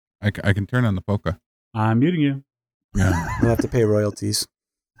I can turn on the polka. I'm muting you. Yeah, We'll have to pay royalties.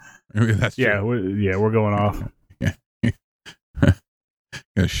 that's true. We're going off.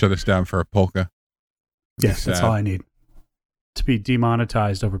 Gonna shut us down for a polka. Yes, that's all I need. To be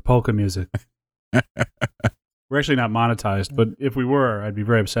demonetized over polka music. We're actually not monetized, but if we were, I'd be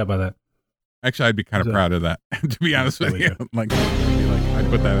very upset by that. Actually, I'd be kind of proud of that, to be honest with you. I'd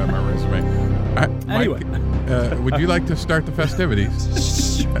put that on my resume. Anyway. Mike, would you like to start the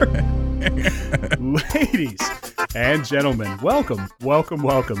festivities? Sure. Ladies and gentlemen, welcome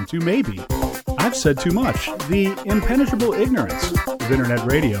to Maybe I've Said Too Much, the impenetrable ignorance of internet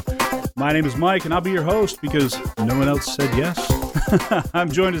radio. My name is Mike, and I'll be your host because no one else said yes. I'm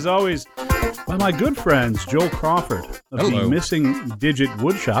joined, as always, by my good friends Joel Crawford of Hello. the Missing Digit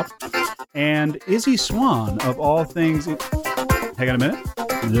Woodshop and Izzy Swan of all things... Hang on a minute.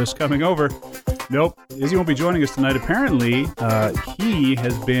 I'm just coming over. Nope, Izzy won't be joining us tonight. Apparently, he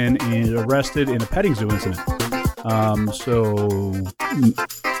has been arrested in a petting zoo incident.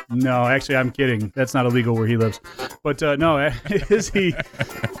 No, actually, I'm kidding. That's not illegal where he lives. But no, Izzy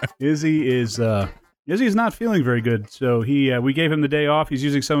is not feeling very good. So we gave him the day off. He's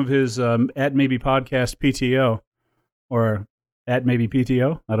using some of his at Maybe Podcast PTO or at Maybe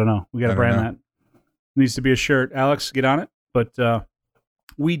PTO. I don't know. We got to brand that. Needs to be a shirt. Alex, get on it. But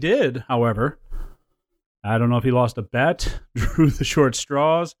we did, however. I don't know if he lost a bet, drew the short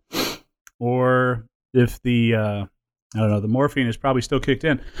straws, or if the morphine is probably still kicked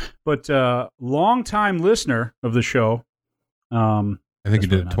in. But long-time listener of the show. I think he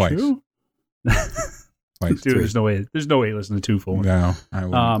did it twice. Dude, there's no way he listened to two full ones. No, I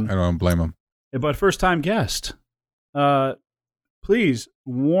don't blame him. But first-time guest. Please,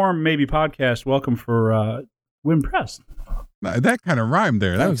 warm Maybe Podcast welcome for Wim Press. That kind of rhymed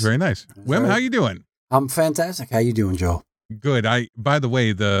there. That was very nice. Wim, how you doing? I'm fantastic. How you doing, Joe? Good. By the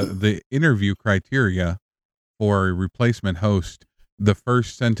way, the interview criteria for a replacement host, the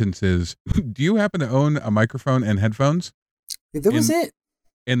first sentence is, do you happen to own a microphone and headphones? That was it.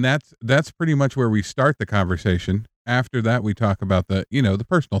 And that's pretty much where we start the conversation. After that, we talk about the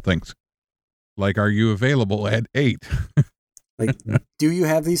personal things. Like, are you available at 8? Like, do you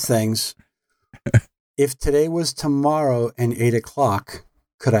have these things? If today was tomorrow and 8 o'clock,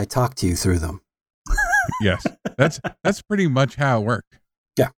 could I talk to you through them? Yes, that's pretty much how it worked.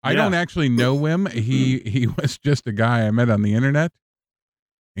 Yeah, I don't actually know Wim. He was just a guy I met on the internet,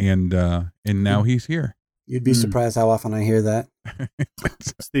 and now he's here. You'd be surprised how often I hear that.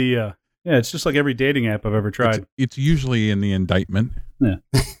 It's just like every dating app I've ever tried. It's usually in the indictment. Yeah.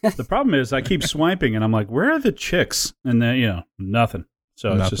 The problem is I keep swiping, and I'm like, where are the chicks? And then nothing.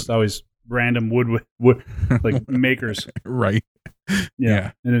 So it's just always random wood like makers. Right.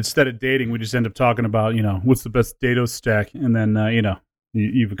 Yeah. And instead of dating, we just end up talking about, what's the best Dado stack? And then,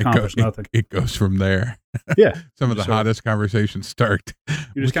 you've accomplished nothing. It goes from there. Yeah. Some of the hottest conversations start.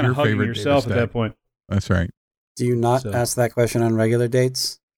 You're just kind of hugging yourself at that point. That's right. Do you not ask that question on regular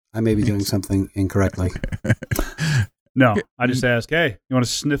dates? I may be doing something incorrectly. No, I just ask, hey, you want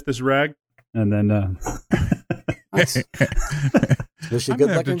to sniff this rag? And then... Wish you I'm good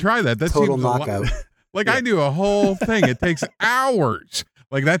gonna have to luck. try that. That total seems knockout. I do a whole thing. It takes hours.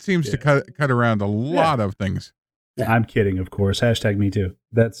 Like, that seems to cut around a lot of things. Yeah. I'm kidding, of course. Hashtag me too.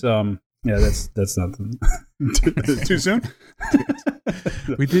 That's that's not too soon.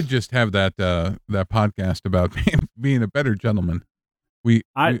 We did just have that podcast about being a better gentleman.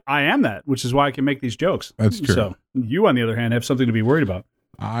 I am that, which is why I can make these jokes. That's true. So you, on the other hand, have something to be worried about.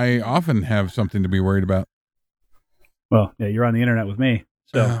 I often have something to be worried about. Well, yeah, you're on the internet with me.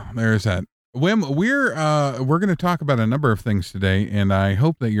 So there's that. Wim, we're going to talk about a number of things today, and I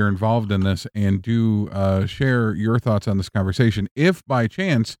hope that you're involved in this and do share your thoughts on this conversation. If by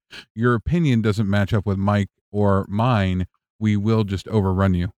chance your opinion doesn't match up with Mike or mine, we will just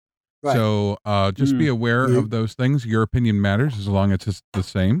overrun you. Right. So just be aware of those things. Your opinion matters as long as it's the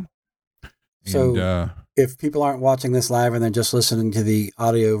same. So and, if people aren't watching this live and they're just listening to the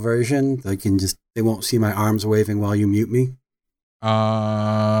audio version, they won't see my arms waving while you mute me.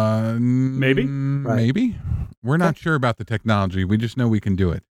 Maybe. Maybe. We're not sure about the technology. We just know we can do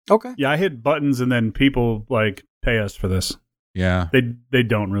it. Okay. Yeah, I hit buttons and then people pay us for this. Yeah. They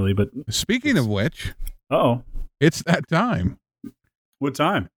don't really, but speaking of which, it's that time. What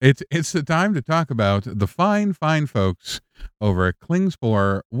time? It's the time to talk about the fine folks over at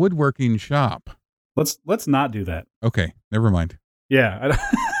Klingspor Woodworking Shop. Let's not do that. Okay, never mind. Yeah.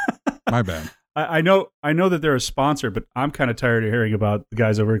 My bad. I know that they're a sponsor, but I'm kind of tired of hearing about the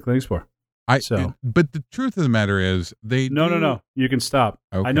guys over at Klingspor. But the truth of the matter is, No. You can stop.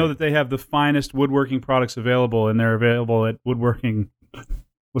 Okay. I know that they have the finest woodworking products available, and they're available at woodworking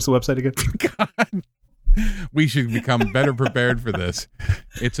What's the website again? God. We should become better prepared for this.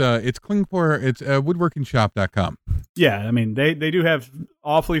 It's Klingspor. It's woodworkingshop.com. Yeah, I mean they do have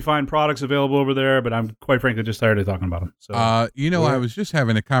awfully fine products available over there, but I'm quite frankly just tired of talking about them. So I was just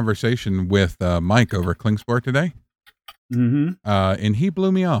having a conversation with Mike over at Klingspor today, and he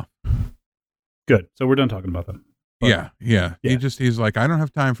blew me off. Good. So we're done talking about them. But, yeah. He's like, I don't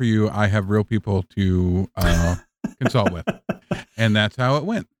have time for you. I have real people to consult with, and that's how it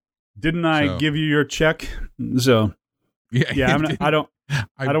went. Didn't I give you your check? So yeah, I don't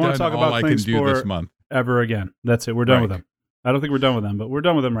want to talk about Klingspor this month ever again. That's it. We're done with them. I don't think we're done with them, but we're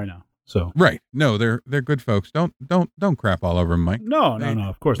done with them right now. So right. No, they're good folks. Don't crap all over them, Mike. No.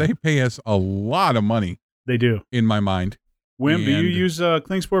 Of course they pay us a lot of money. They do. In my mind. Wim, do you use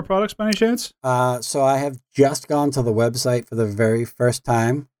Klingspor products by any chance? So I have just gone to the website for the very first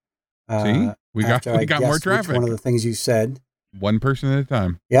time. See, we got more traffic. One of the things you said. One person at a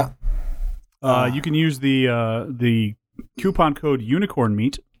time. Yeah. You can use the coupon code Unicorn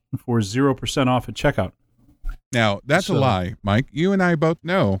Meat for 0% off at checkout. Now that's a lie, Mike. You and I both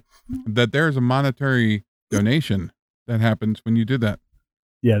know that there is a monetary donation that happens when you do that.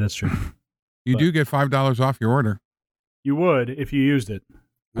 Yeah, that's true. You do get $5 off your order. You would if you used it.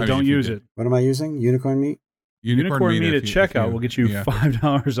 But don't use it. What am I using? Unicorn Meat? Unicorn Meat at checkout will get you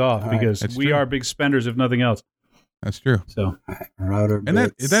 $5 off because we are big spenders, if nothing else. That's true. So, router and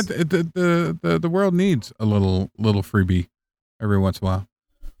the world needs a little freebie every once in a while.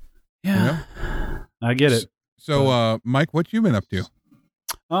 Yeah, you know? I get it. So, Mike, what you been up to?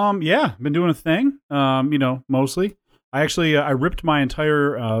 Been doing a thing. Mostly. I actually I ripped my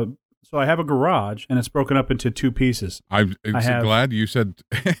entire. So I have a garage, and it's broken up into two pieces. I'm glad you said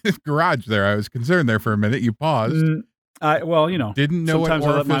garage there. I was concerned there for a minute. You paused. Didn't know what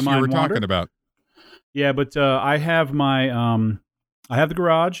orifice you were talking about. Yeah, but I have my I have the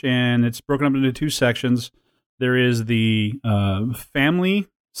garage, and it's broken up into two sections. There is the family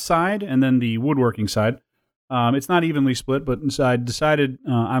side, and then the woodworking side. It's not evenly split, but I decided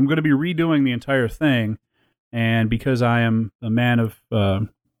I'm going to be redoing the entire thing, and because I am a man of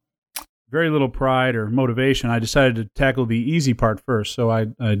very little pride or motivation, I decided to tackle the easy part first. So I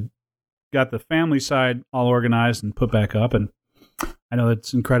got the family side all organized and put back up, and I know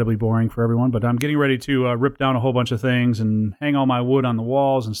that's incredibly boring for everyone, but I'm getting ready to rip down a whole bunch of things and hang all my wood on the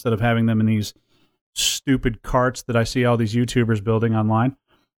walls instead of having them in these stupid carts that I see all these YouTubers building online.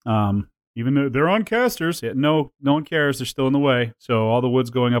 Even though they're on casters, no one cares. They're still in the way. So all the wood's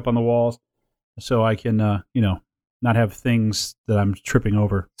going up on the walls so I can, not have things that I'm tripping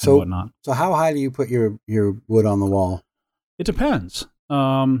over and whatnot. So how high do you put your wood on the wall? It depends.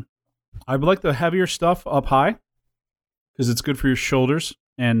 I would like the heavier stuff up high because it's good for your shoulders,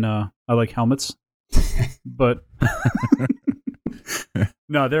 and I like helmets. But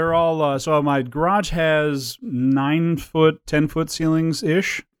no, they're all. So my garage has 9-foot, 10-foot ceilings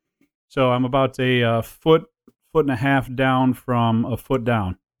ish. So I'm about a foot and a half down from a foot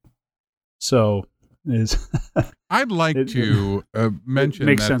down. So is I'd like to mention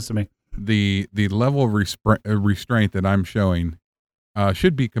makes sense to me. The level of restraint that I'm showing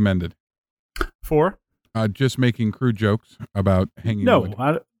should be commended. For just making crude jokes about hanging.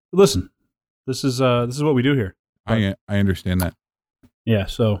 No, listen. This is what we do here. I understand that. Yeah.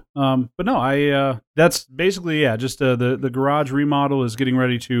 So, but no, that's basically just the garage remodel is getting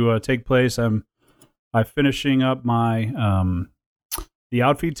ready to take place. I'm finishing up my the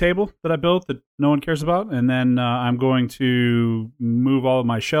outfeed table that I built that no one cares about, and then I'm going to move all of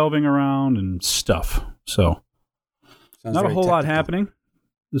my shelving around and stuff. So, not a whole lot happening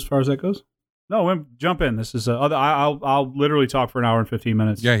as far as that goes. No, jump in. This is I'll literally talk for an hour and 15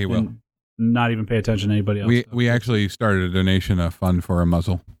 minutes. Yeah, he will. Not even pay attention to anybody else. We actually started a donation fund for a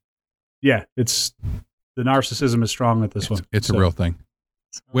muzzle. Yeah, it's the narcissism is strong with this one. It's a real thing.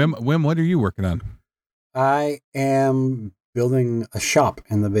 Wim, what are you working on? I am building a shop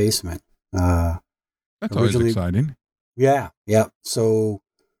in the basement. That's always exciting. Yeah. So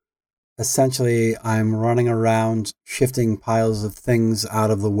essentially, I'm running around shifting piles of things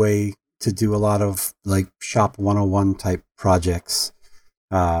out of the way to do a lot of like Shop 101 type projects.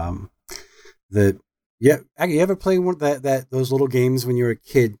 You ever play one those little games when you were a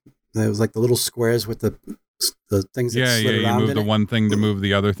kid? That was like the little squares with the things that slid around. You move the one thing to move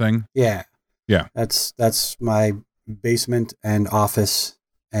the other thing. Yeah. Yeah. That's my basement and office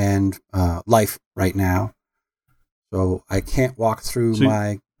and life right now. So I can't walk through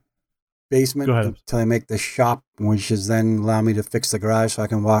my basement until I make the shop, which is then allow me to fix the garage so I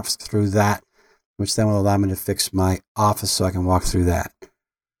can walk through that, which then will allow me to fix my office so I can walk through that.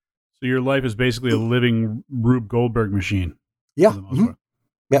 So your life is basically a living Rube Goldberg machine. Yeah. Mm-hmm.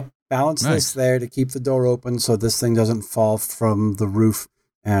 Yep. Balance this there to keep the door open so this thing doesn't fall from the roof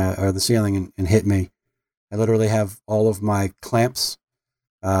or the ceiling and hit me. I literally have all of my clamps.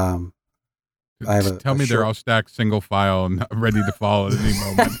 Tell me they're all stacked single file and ready to fall at any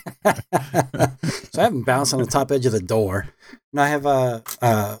moment. So I have them balanced on the top edge of the door. And I have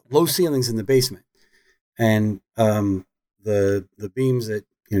low ceilings in the basement. And the beams that,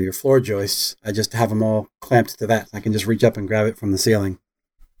 your floor joists, I just have them all clamped to that. I can just reach up and grab it from the ceiling.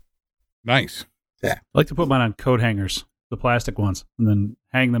 Nice. Yeah. I like to put mine on coat hangers, the plastic ones, and then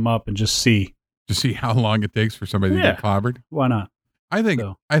hang them up and just see. To see how long it takes for somebody to get clobbered? Why not? I think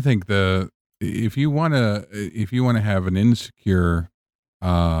if you want to have an insecure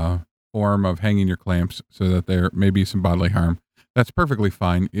form of hanging your clamps so that there may be some bodily harm, that's perfectly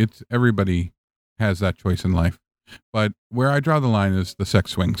fine. Everybody has that choice in life. But where I draw the line is the sex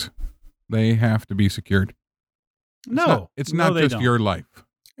swings. They have to be secured. It's not just your life.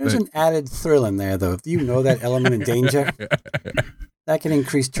 There's an added thrill in there, though. If you know that element in danger, that can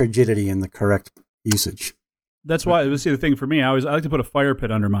increase turgidity in the correct usage. That's why, let's see, the thing for me, I like to put a fire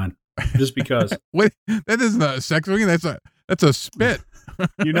pit under mine, just because. Wait, that isn't a sex swing. That's a spit.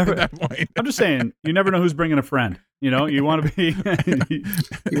 You never. At that point. I'm just saying, you never know who's bringing a friend. You want to be.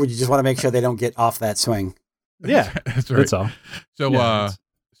 You just want to make sure they don't get off that swing. Yeah, that's right. That's all. So,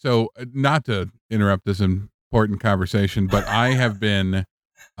 so not to interrupt this important conversation, but I've been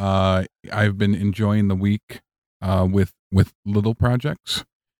enjoying the week with little projects.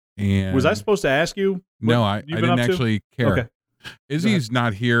 And was I supposed to ask you? No, I didn't actually care. Okay. Izzy's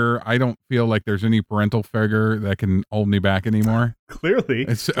not here. I don't feel like there's any parental figure that can hold me back anymore.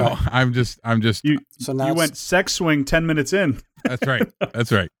 Clearly. So I'm just. You went sex swing 10 minutes in. That's right.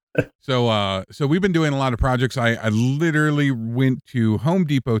 That's right. So we've been doing a lot of projects. I literally went to Home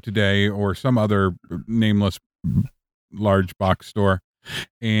Depot today or some other nameless large box store.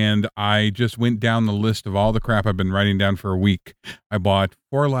 And I just went down the list of all the crap I've been writing down for a week. I bought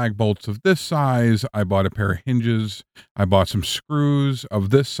 4 lag bolts of this size. I bought a pair of hinges. I bought some screws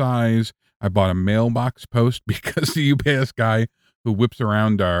of this size. I bought a mailbox post because the UPS guy who whips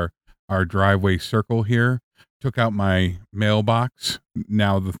around our driveway circle here took out my mailbox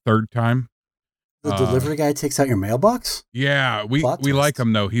now the 3rd time. The delivery guy takes out your mailbox? Yeah, we like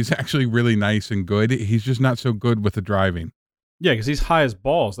him though. He's actually really nice and good. He's just not so good with the driving. Yeah, because he's high as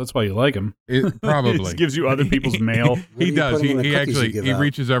balls. That's why you like him. Probably. He gives you other people's mail. He does. He actually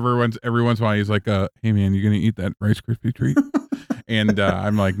reaches every once in a while. He's like, "Hey man, you gonna eat that Rice Krispie treat?" And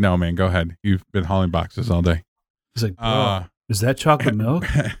I'm like, "No man, go ahead. You've been hauling boxes all day." He's like, "Bro, is that chocolate milk,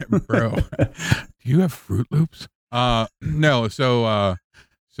 bro? Do you have Fruit Loops?" No. So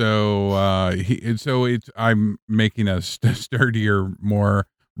I'm making a sturdier, more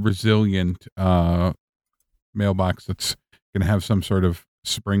resilient mailbox that's going to have some sort of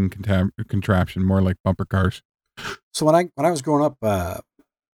spring contraption, more like bumper cars. So when I was growing up,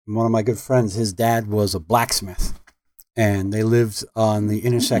 one of my good friends, his dad was a blacksmith, and they lived on the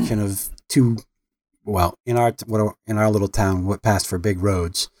intersection of two. Well, in our little town, what passed for big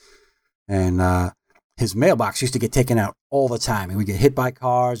roads, and his mailbox used to get taken out all the time. He would get hit by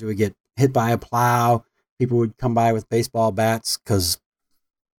cars. He would get hit by a plow. People would come by with baseball bats because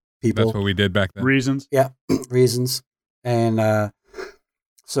people. That's what we did back then. Reasons. Yeah, reasons. And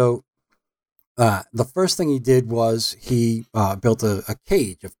so the first thing he did was he built a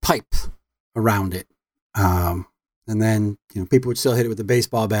cage of pipe around it. And then, people would still hit it with the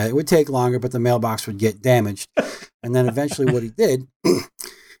baseball bat. It would take longer, but the mailbox would get damaged. And then eventually what he did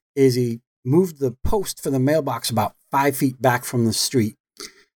is he moved the post for the mailbox about 5 feet back from the street.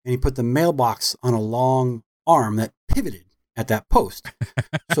 And he put the mailbox on a long arm that pivoted at that post.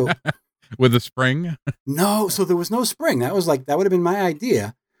 So with a spring? No, so there was no spring. That would have been my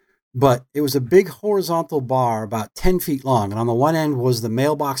idea. But it was a big horizontal bar about 10 feet long. And on the one end was the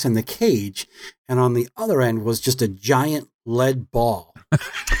mailbox and the cage. And on the other end was just a giant lead ball.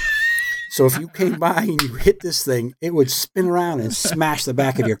 So if you came by and you hit this thing, it would spin around and smash the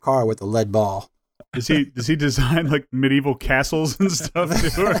back of your car with the lead ball. Does he design like medieval castles and stuff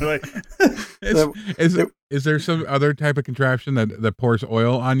too? Or like, is there some other type of contraption that pours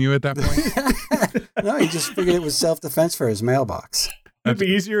oil on you at that point? No, he just figured it was self-defense for his mailbox. It'd be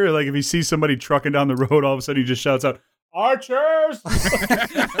easier, like if he sees somebody trucking down the road, all of a sudden he just shouts out, "Archers!"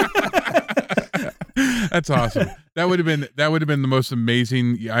 That's awesome. That would have been the most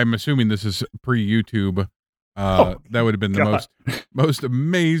amazing. I'm assuming this is pre-YouTube. That would have been the most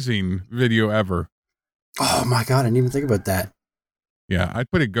amazing video ever. Oh my God, I didn't even think about that. Yeah,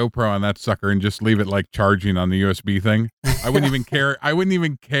 I'd put a GoPro on that sucker and just leave it like charging on the USB thing. I wouldn't even care. I wouldn't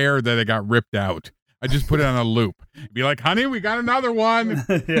even care that it got ripped out. I just put it on a loop. Be like, honey, we got another one.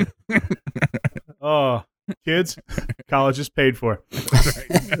 Yeah. Oh, kids, college is paid for.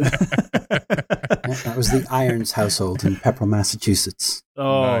 That was the Irons household in Pepperell, Massachusetts.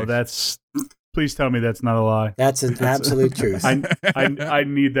 Oh, Nice. Please tell me that's not a lie. That's an absolute truth. I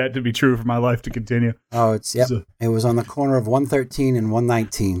need that to be true for my life to continue. Oh, it was on the corner of 113 and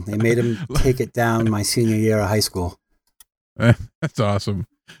 119. They made him take it down my senior year of high school. That's awesome.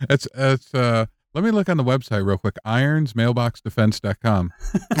 That's let me look on the website real quick. ironsmailboxdefense.com.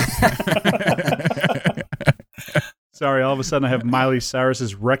 Sorry, all of a sudden I have Miley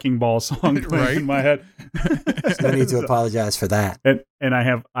Cyrus's Wrecking Ball song playing in my head. No need to apologize for that. And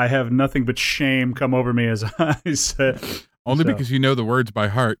I have nothing but shame come over me as I said. Only because you know the words by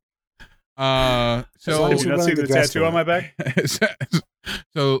heart. Have you not seen the tattoo on my back?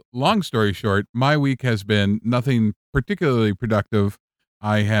 So long story short, my week has been nothing particularly productive.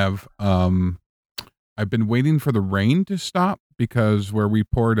 I have I've been waiting for the rain to stop because where we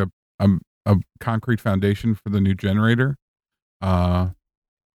poured a concrete foundation for the new generator,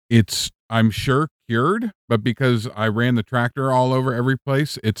 it's I'm sure cured, but because I ran the tractor all over every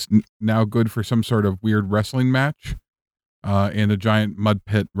place, it's now good for some sort of weird wrestling match in a giant mud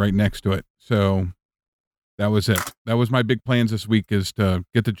pit right next to it. So that was it. That was my big plans this week, is to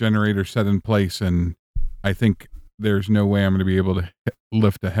get the generator set in place, and I think there's no way I'm going to be able to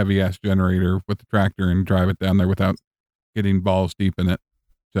lift a heavy ass generator with the tractor and drive it down there without getting balls deep in it.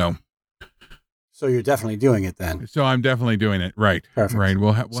 So you're definitely doing it then. So I'm definitely doing it. Right. Perfect. Right.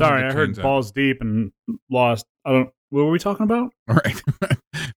 We'll Sorry, I heard balls deep and lost. What were we talking about? All right.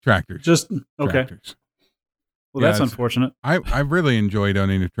 Tractors. Just okay. Tractors. Well, that's unfortunate. I really enjoyed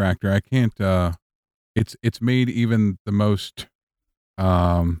owning a tractor. I can't. It's made even the most.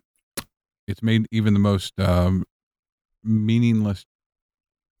 It's made even the most meaningless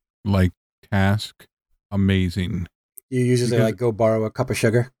task amazing. You usually go borrow a cup of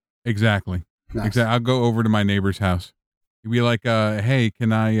sugar. Exactly. Nice. Exactly. I'll go over to my neighbor's house. You'd be like, hey,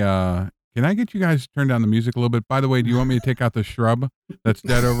 can I get you guys to turn down the music a little bit? By the way, do you want me to take out the shrub that's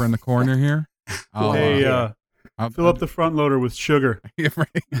dead over in the corner here? I'll fill up the front loader with sugar. Yeah, right.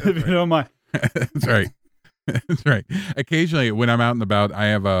 If you don't mind. That's right. That's right. Occasionally, when I'm out and about, I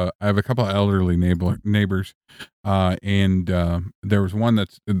have a couple of elderly neighbors, and there was one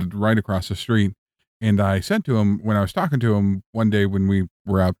that's right across the street. And I said to him when I was talking to him one day when we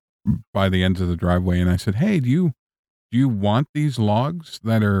were out by the ends of the driveway, and I said, "Hey, do you want these logs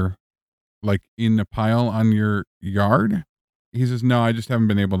that are like in a pile on your yard?" He says, "No, I just haven't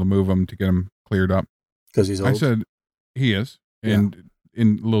been able to move them to get them cleared up." Because he's old. I said, "He is, and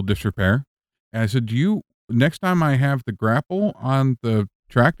in a little disrepair." And I said, next time I have the grapple on the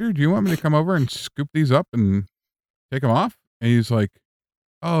tractor, do you want me to come over and scoop these up and take them off?" And he's like,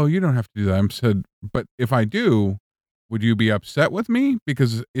 "Oh, you don't have to do that." I said, "But if I do, would you be upset with me?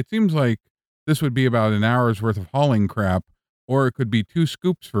 Because it seems like this would be about an hour's worth of hauling crap, or it could be 2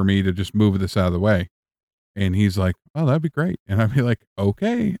 scoops for me to just move this out of the way." And he's like, "Oh, that'd be great." And I'd be like,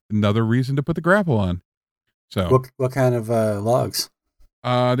 "Okay, another reason to put the grapple on." So what kind of logs?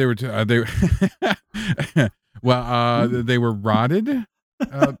 They were they were rotted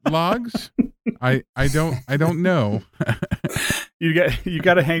logs. I don't know. You gotta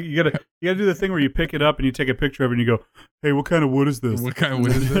do the thing where you pick it up and you take a picture of it and you go, "Hey, what kind of wood is this?" What kind of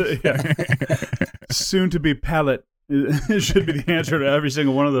wood is this? Yeah. Soon to be pellet. It should be the answer to every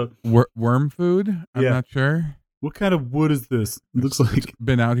single one of those. Worm food? I'm not sure. What kind of wood is this? It looks like it's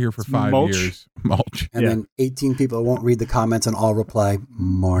been out here for 5 years. Mulch. And then 18 people won't read the comments and all reply,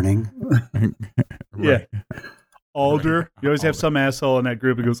 "Morning." Right. Yeah. Alder. You always have some asshole in that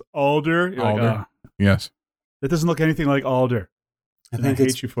group who goes, "Alder." You're Alder. like, oh, yes. that doesn't look anything like alder. I think I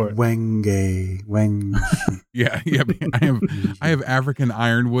hate you for it. Wenge. Yeah. I have African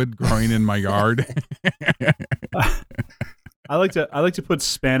ironwood growing in my yard. I like to put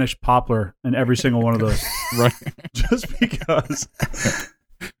Spanish poplar in every single one of those. Right. Just because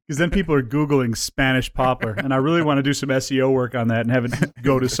then people are Googling Spanish poplar, and I really want to do some SEO work on that and have it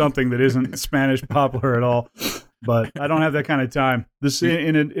go to something that isn't Spanish poplar at all. But I don't have that kind of time. This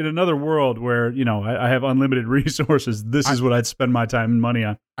in another world where I have unlimited resources. This is what I'd spend my time and money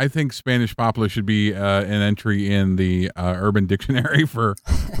on. I think Spanish poplar should be an entry in the Urban Dictionary for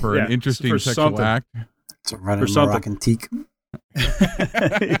an interesting sexual something. act. It's right in Moroccan teak.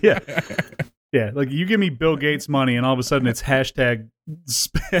 Yeah, like you give me Bill Gates money and all of a sudden it's hashtag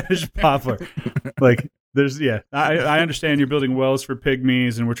Spanish poplar. Like I understand you're building wells for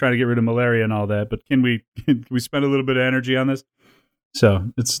pygmies and we're trying to get rid of malaria and all that, but can we spend a little bit of energy on this?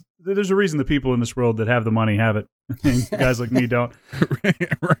 So there's a reason the people in this world that have the money have it. And guys like me don't.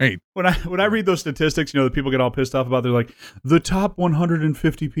 Right. When I read those statistics, that people get all pissed off about. They're like, the top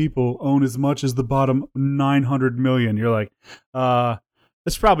 150 people own as much as the bottom 900 million. You're like,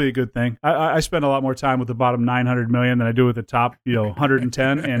 that's probably a good thing. I spend a lot more time with the bottom 900 million than I do with the top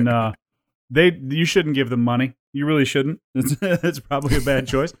 110, and you shouldn't give them money. You really shouldn't. It's probably a bad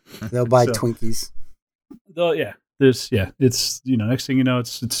choice. They'll buy Twinkies. It's next thing you know,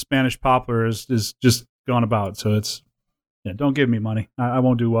 it's Spanish poplar is just gone about. So don't give me money. I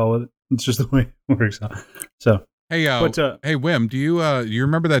won't do well with it. It's just the way it works out. So hey, hey Wim, do you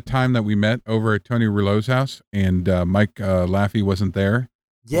remember that time that we met over at Tony Rouleau's house and Mike Laffey wasn't there?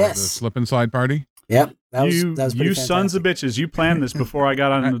 Yes, the slip and slide party. Yep, that was you fantastic. Sons of bitches. You planned this before I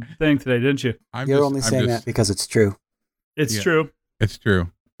got on the thing today, didn't you? You're only saying that because it's true. It's true. It's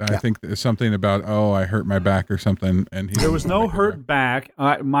true. I think there's something about, I hurt my back or something. And there was no hurt back.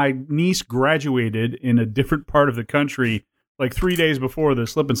 My niece graduated in a different part of the country like 3 days before the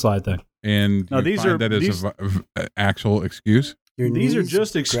slip and slide thing. And now these are that is an actual excuse. These are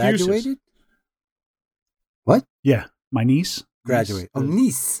just excuses. Graduated? What? Yeah, my niece graduated.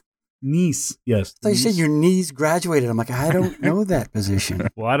 Niece, yes. I thought you said your niece graduated. I'm like, I don't know that position.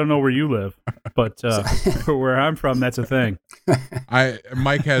 Well, I don't know where you live, but for where I'm from, that's a thing.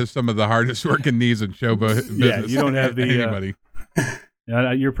 Mike has some of the hardest working knees in show business. Yeah, you don't have anybody.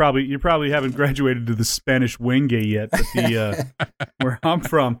 You probably haven't graduated to the Spanish Wenge yet, but where I'm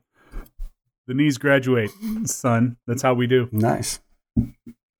from, the knees graduate, son. That's how we do. Nice.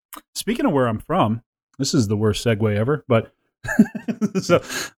 Speaking of where I'm from, this is the worst segue ever, but. So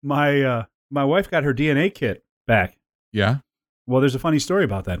my wife got her DNA kit back. Yeah. Well, there's a funny story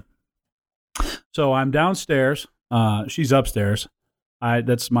about that. So I'm downstairs. She's upstairs.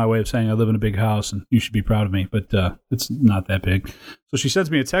 That's my way of saying I live in a big house, and you should be proud of me. But it's not that big. So she sends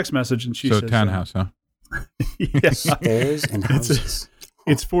me a text message, and she says, townhouse, huh? Yeah. Stairs and houses.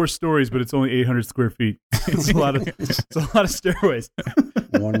 It's 4 stories, but it's only 800 square feet. It's a lot of stairways.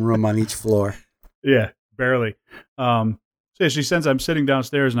 One room on each floor. Yeah, barely. So she sends, I'm sitting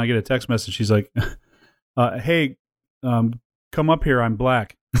downstairs and I get a text message. She's like, hey, come up here. I'm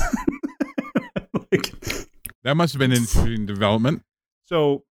black. That must have been an interesting development.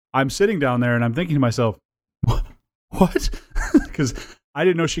 So I'm sitting down there and I'm thinking to myself, what? Because I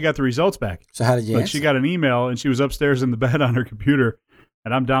didn't know she got the results back. So how did you answer? She got an email and she was upstairs in the bed on her computer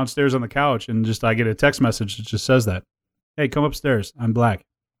and I'm downstairs on the couch and I get a text message that just says that. Hey, come upstairs. I'm black.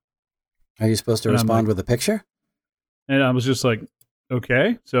 Are you supposed to respond with a picture? And I was just like,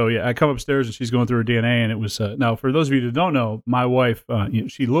 okay. So yeah, I come upstairs and she's going through her DNA, and it was now for those of you that don't know, my wife,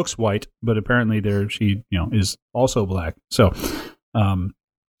 she looks white, but apparently she is also black. So,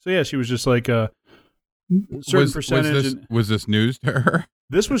 yeah, she was just like a certain percentage. Was this news to her?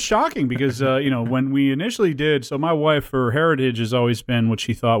 This was shocking because when we initially did, so my wife, her heritage has always been what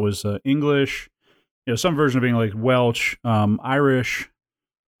she thought was English, some version of being like Welsh, Irish,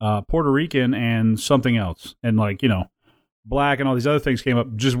 Puerto Rican, and something else, and black and all these other things came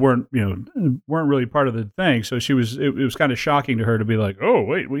up, just weren't really part of the thing. So it was kind of shocking to her to be like, oh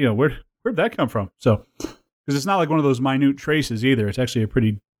wait, where'd that come from? So because it's not like one of those minute traces either. It's actually a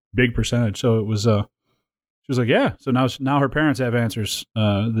pretty big percentage. So it was she was like, yeah. So now her parents have answers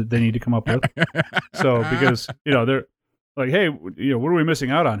that they need to come up with. So because they're like, hey, what are we missing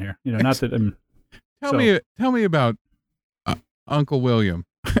out on here? Not that. Tell me about Uncle William.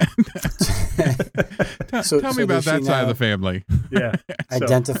 Tell me about that side of the family. Yeah.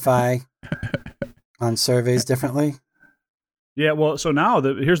 Identify on surveys differently. Yeah. Well, so now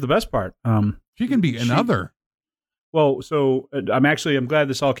here's the best part. She can be another. Well, so I'm glad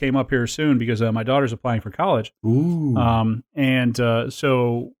this all came up here soon because my daughter's applying for college. Ooh.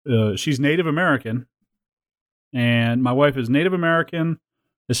 So she's Native American, and my wife is Native American,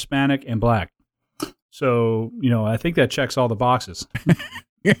 Hispanic, and black. So I think that checks all the boxes.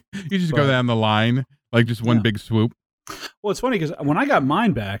 You just go down the line, like just one big swoop. Well, it's funny because when I got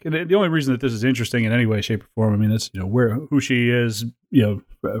mine back, and the only reason that this is interesting in any way, shape, or form, I mean, that's who she is,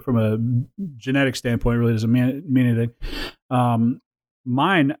 from a genetic standpoint, really doesn't mean anything.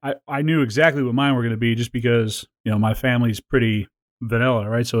 Mine, I knew exactly what mine were going to be just because my family's pretty vanilla,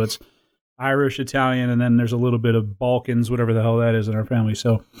 right? So it's Irish, Italian, and then there's a little bit of Balkans, whatever the hell that is in our family.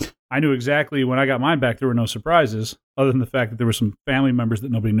 So I knew exactly when I got mine back, there were no surprises other than the fact that there were some family members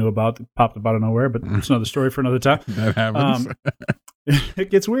that nobody knew about that popped up out of nowhere, but it's another story for another time. That happens.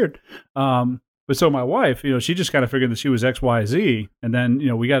 It gets weird. But so my wife, she just kind of figured that she was X, Y, Z. And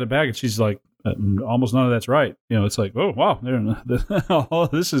then, we got it back and she's like, almost none of that's right. It's like, oh, wow.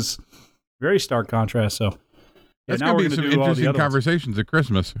 This is very stark contrast. So that's going to be some interesting conversations at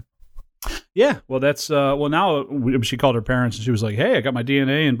Christmas. Yeah, well, that's now she called her parents and she was like, "Hey, I got my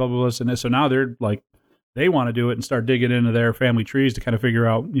DNA and blah blah blah." And so now they're like, they want to do it and start digging into their family trees to kind of figure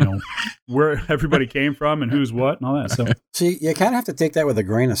out, where everybody came from and who's what and all that. So you kind of have to take that with a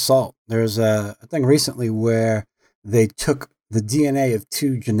grain of salt. There's a thing recently where they took the DNA of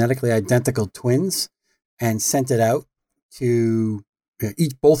two genetically identical twins and sent it out to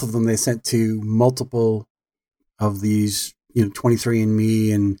both of them. They sent to multiple of these,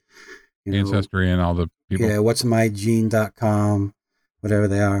 23andMe and Ancestry and all the people. Yeah, whatsmygene.com, whatever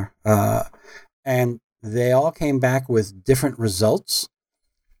they are. And they all came back with different results,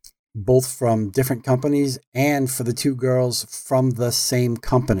 both from different companies and for the two girls from the same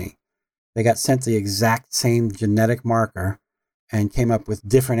company. They got sent the exact same genetic marker and came up with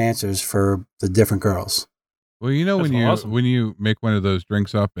different answers for the different girls. Well, when you make one of those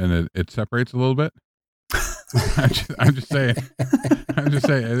drinks up and it separates a little bit, I'm just saying.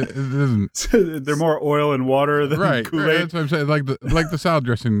 It doesn't. They're more oil and water than Kool-Aid. Right, that's what I'm saying. Like the salad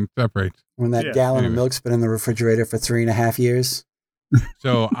dressing separates. When that gallon of milk's been in the refrigerator for 3.5 years.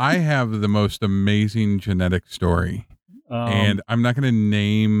 So I have the most amazing genetic story, and I'm not going to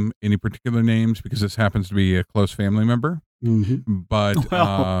name any particular names because this happens to be a close family member. Mm-hmm. But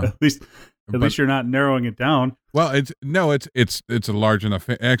at least you're not narrowing it down. Well, it's a large enough.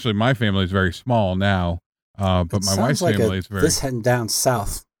 Actually, my family is very small now. But my wife's family is very. This heading down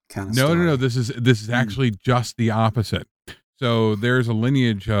south kind of. No. This is actually just the opposite. So there's a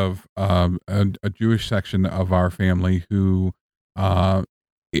lineage of a Jewish section of our family who her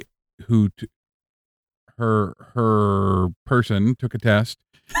person took a test,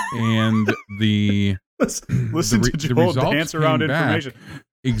 and the listen to Joel dance around information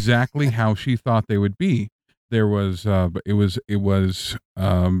exactly how she thought they would be. There was it was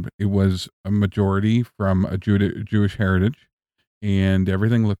a majority from a Jewish heritage, and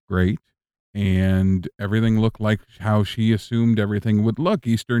everything looked great, and everything looked like how she assumed everything would look,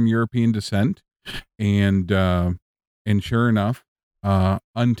 Eastern European descent, and sure enough,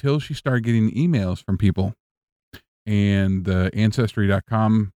 until she started getting emails from people, and the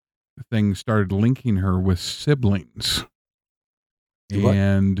Ancestry.com thing started linking her with siblings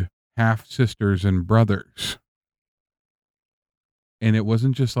and half sisters and brothers. And it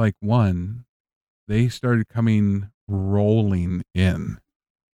wasn't just like one, they started coming rolling in.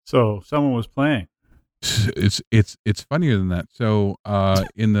 So someone was playing. It's funnier than that. So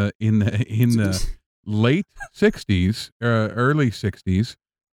in the late 60s, early 60s,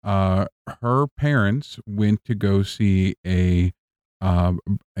 her parents went to go see a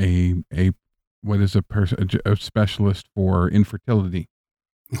specialist for infertility.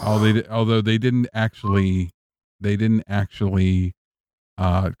 Although they didn't actually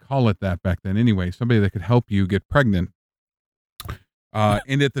call it that back then. Anyway, somebody that could help you get pregnant.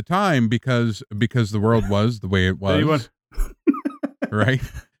 And at the time, because the world was the way it was, right?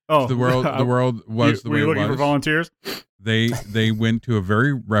 Oh, the world was the way it was. Were you looking for volunteers? They went to a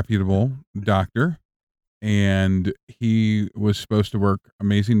very reputable doctor, and he was supposed to work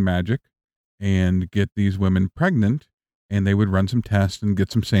amazing magic and get these women pregnant. And they would run some tests and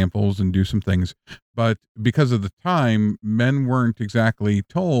get some samples and do some things. But because of the time, men weren't exactly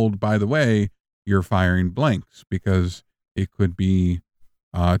told, by the way, you're firing blanks, because it could be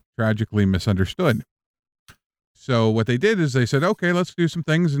tragically misunderstood. So what they did is they said, okay, let's do some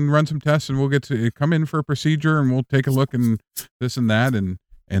things and run some tests, and we'll get to come in for a procedure, and we'll take a look and this and that. And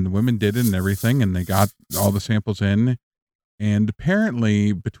the women did it and everything, and they got all the samples in. And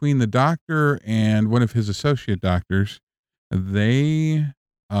apparently between the doctor and one of his associate doctors, they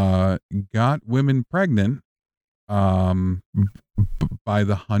got women pregnant by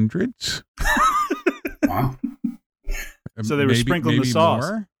the hundreds. Wow. So they were sprinkling the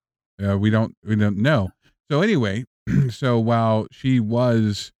sauce. More. We don't know. So anyway, so while she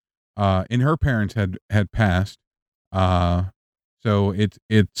was and her parents had passed, so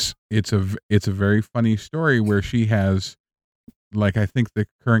it's a very funny story where she has, like, I think the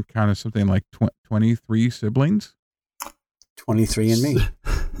current count is something like 23 siblings. 23andMe.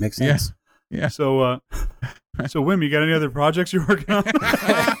 Makes sense. Yeah. So Wim, you got any other projects you're working on?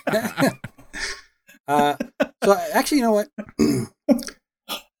 So actually, you know what?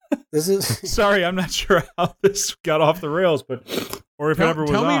 This is sorry, I'm not sure how this got off the rails, or if it ever was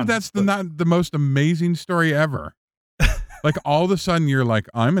on. Tell me if that's not the most amazing story ever. Like, all of a sudden you're like,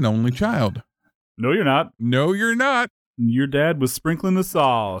 I'm an only child. No, you're not. No, you're not. Your dad was sprinkling the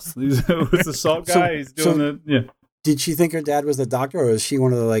sauce. He was the salt guy. He's doing yeah. Did she think her dad was the doctor, or was she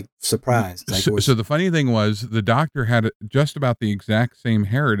one of the surprised? So the funny thing was, the doctor had just about the exact same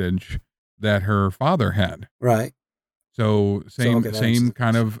heritage that her father had. Right. So same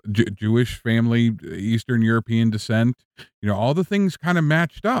kind of Jewish family, Eastern European descent. All the things kind of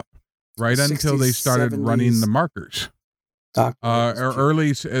matched up right 60s, until they started 70s. Running the markers.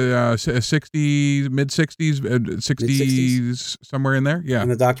 Early 60s, mid-60s, 60s, somewhere in there. Yeah. And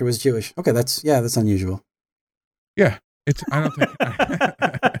the doctor was Jewish. Okay, that's unusual. Yeah. I don't think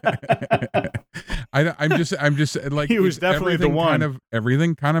I'm just like he was definitely the one.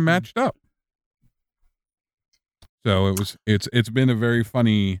 Everything kind of matched up. So it's been a very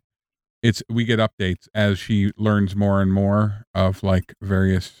funny. We get updates as she learns more and more of like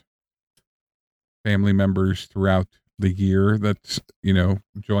various family members throughout the year that's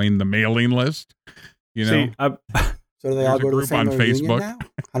join the mailing list. So do they all go to the family on Facebook now?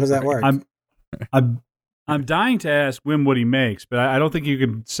 How does that work? I'm dying to ask Wim what he makes, but I don't think you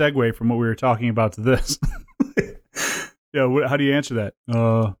can segue from what we were talking about to this. Yeah, how do you answer that?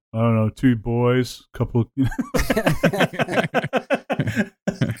 I don't know, 2 boys, couple. What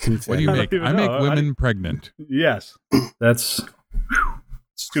do you make? I make women pregnant. Yes, it's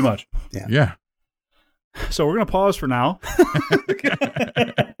too much. Yeah. So we're gonna pause for now.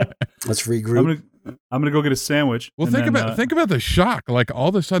 Let's regroup. I'm gonna go get a sandwich. Well, think about the shock. Like all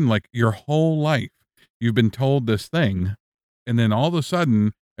of a sudden, like your whole life, you've been told this thing, and then all of a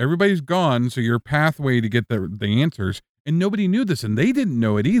sudden, everybody's gone. So your pathway to get the answers, and nobody knew this, and they didn't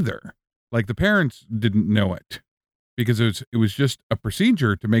know it either. Like the parents didn't know it because it was just a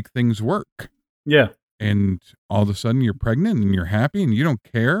procedure to make things work. Yeah. And all of a sudden, you're pregnant, and you're happy, and you don't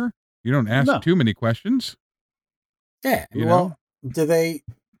care. You don't ask too many questions. Yeah. Well, you said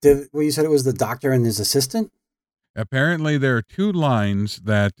it was the doctor and his assistant? Apparently there are 2 lines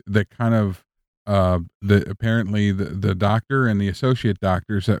that kind of, apparently the doctor and the associate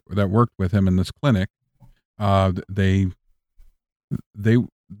doctors that worked with him in this clinic, they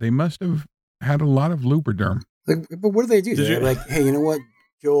must have had a lot of Lubriderm. But what do they do? They're like, hey, you know what,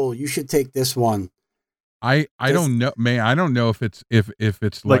 Joel, you should take this one. I don't know, man. I don't know if it's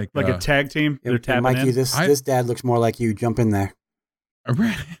like a tag team. They're tapping Mikey, in. This dad looks more like you. Jump in there.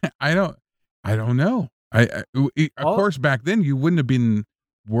 I don't know. Of course, back then you wouldn't have been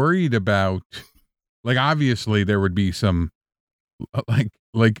worried about. Like, obviously, there would be some, I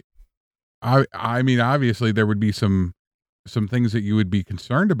mean, obviously there would be some things that you would be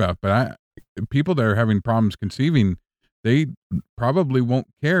concerned about. But people that are having problems conceiving, they probably won't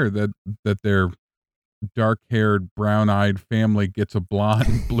care that their dark-haired, brown-eyed family gets a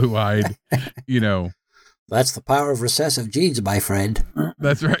blonde, blue-eyed, That's the power of recessive genes, my friend.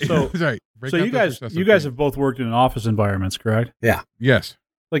 That's right. That's right. So you guys have both worked in office environments, correct? Yeah. Yes.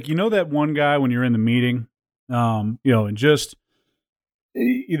 Like, that one guy when you're in the meeting, and just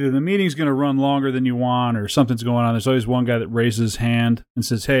either the meeting's going to run longer than you want or something's going on. There's always one guy that raises his hand and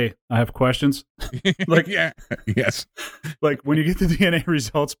says, "Hey, I have questions." Like, yeah, yes. Like when you get the DNA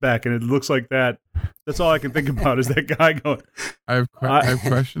results back and it looks like that, that's all I can think about is that guy going, I have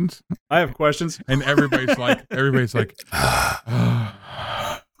questions. I have questions. And everybody's like,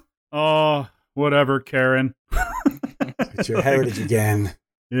 oh, whatever, Karen. It's your heritage again.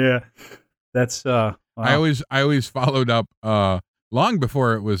 Yeah. That's, wow. I always followed up, long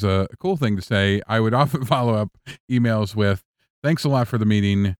before it was a cool thing to say. I would often follow up emails with, "Thanks a lot for the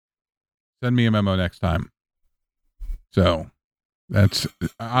meeting. Send me a memo next time." So that's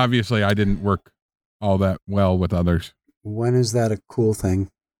obviously I didn't work all that well with others. When is that a cool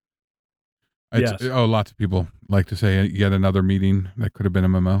thing? Yes. Lots of people like to say yet another meeting that could have been a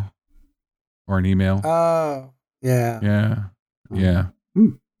memo or an email. Oh, yeah. Yeah. Yeah.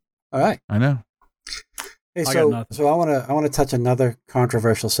 All right. I know. Hey, so I want to touch another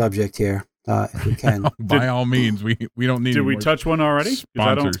controversial subject here, if we can. By all means, we don't need. Did we touch one already?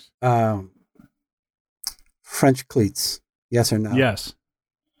 Sponsors. French cleats, yes or no? Yes.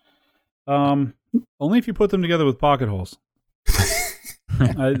 Only if you put them together with pocket holes.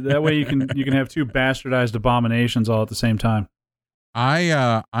 That way you can have 2 bastardized abominations all at the same time.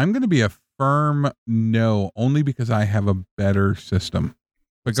 I'm going to be a firm no, only because I have a better system.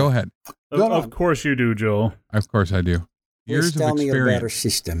 But go ahead. Of course you do, Joel. Of course I do. Years of experience. Tell me a better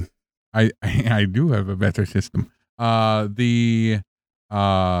system. I do have a better system. There's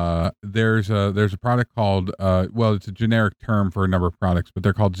a product called it's a generic term for a number of products, but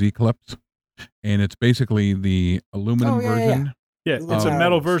they're called Z-Clips, and it's basically the aluminum version. Yeah, it's a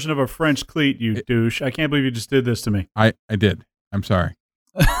metal version of a French cleat, you douche. I can't believe you just did this to me. I did. I'm sorry.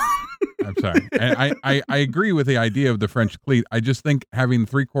 I'm sorry. I agree with the idea of the French cleat. I just think having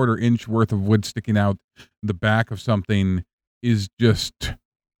 3/4 inch worth of wood sticking out the back of something is just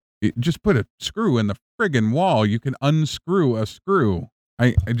put a screw in the friggin' wall. You can unscrew a screw.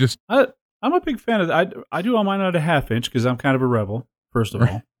 I'm a big fan of. I do all mine at a 1/2 inch because I'm kind of a rebel. First of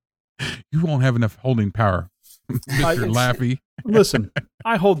all, you won't have enough holding power, Mr. Laffy. Listen,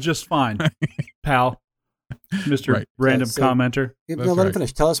 I hold just fine, pal. Mr. Random commenter. No, let him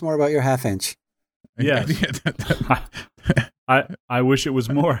finish. Tell us more about your 1/2 inch. Yes. I wish it was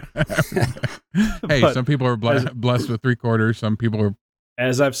more. Hey, some people are blessed with 3/4. Some people are.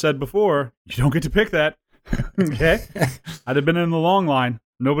 As I've said before, you don't get to pick that. Okay, I'd have been in the long line.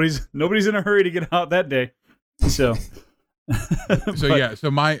 Nobody's in a hurry to get out that day. So,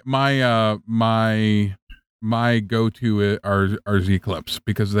 So my go-to are Z clips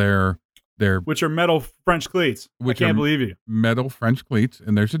because they're which are metal French cleats. I can't believe you. Metal French cleats,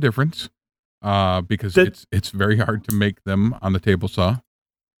 and there's a difference because it's very hard to make them on the table saw.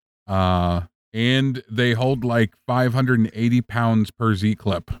 And they hold like 580 pounds per Z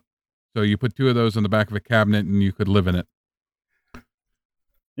clip. So you put 2 of those on the back of a cabinet and you could live in it.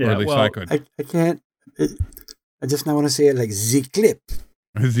 Yeah, or at least I could. I can't. I just now want to say it like Z clip.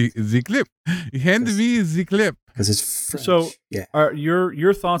 Z clip. Hand me Z clip. Because it's French. So, yeah. Are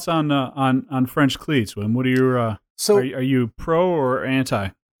your thoughts on French cleats? What are your are you pro or anti?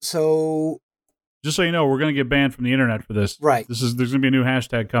 So, just so you know, we're going to get banned from the internet for this. Right. There's going to be a new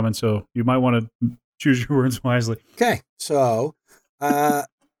hashtag coming, so you might want to choose your words wisely. Okay. So, I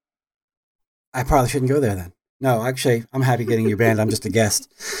probably shouldn't go there then. No, actually, I'm happy getting you banned. I'm just a guest.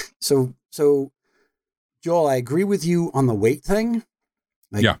 So, Joel, I agree with you on the weight thing.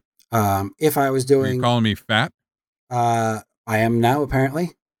 Like, yeah. If I was doing... Are you calling me fat? I am now,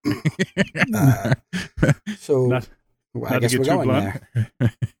 apparently. So, I guess we're going there.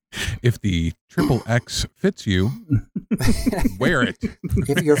 If the XXX fits you, wear it.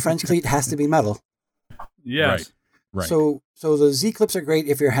 If your French cleat has to be metal. Yes. Right. So the Z clips are great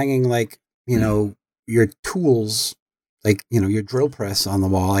if you're hanging like, your tools, like, your drill press on the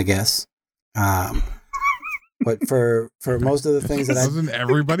wall, I guess. But for most of the things that Doesn't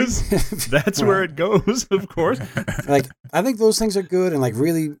everybody? That's where it goes, of course. Like, I think those things are good and like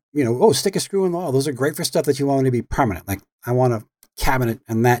really, stick a screw in the wall. Those are great for stuff that you want to be permanent. Like, I want a cabinet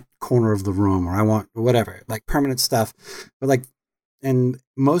in that corner of the room, or I want whatever, like permanent stuff. But like, and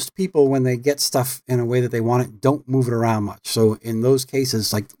most people, when they get stuff in a way that they want it, don't move it around much. So in those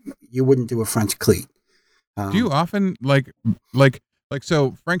cases, like, you wouldn't do a French cleat. Do you often like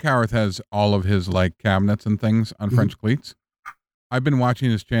so Frank Howarth has all of his like cabinets and things on French cleats. I've been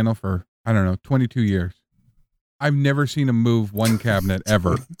watching his channel for, 22 years. I've never seen him move one cabinet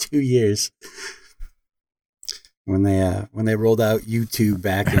ever. 2 years. When they rolled out YouTube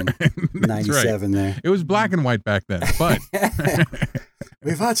back in 97 there. It was black and white back then, but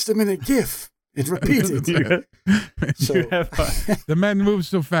we watched him in a GIF. It repeated. The man moves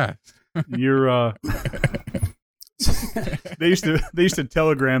so fast. You're they used to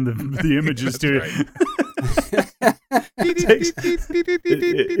telegram the images to you.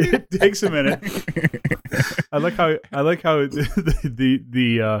 It takes a minute. I like how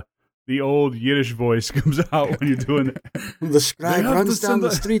the old Yiddish voice comes out when you're doing it. The scribe runs down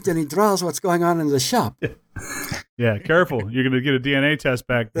the street and he draws what's going on in the shop. Yeah, careful. You're going to get a DNA test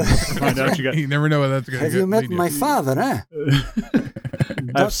back to find out you got. You never know what that's going to Have you met my father, huh?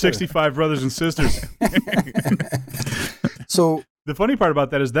 I have 65 brothers and sisters. So the funny part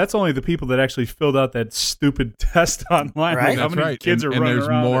about that is that's only the people that actually filled out that stupid test online. Right? Like how many kids are running around? And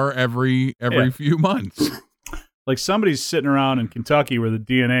there's more every few months. Like somebody's sitting around in Kentucky where the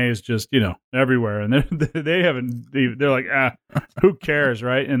DNA is just, everywhere. And they're like, who cares,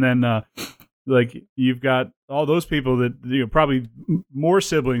 right? And then like you've got all those people that probably more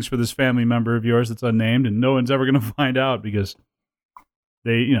siblings for this family member of yours that's unnamed, and no one's ever going to find out because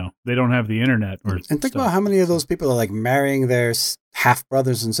they don't have the internet. And think about how many of those people are like marrying their half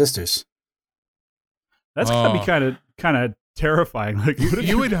brothers and sisters. That's got to be kind of terrifying. Like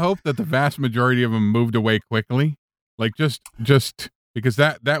you would hope that the vast majority of them moved away quickly, like just because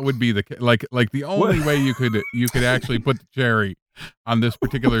that would be the only way you could actually put the cherry on this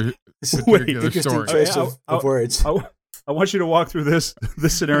particular story. Of words. I want you to walk through this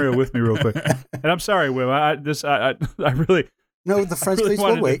scenario with me real quick. And I'm sorry, Wim. I really no. The French cleats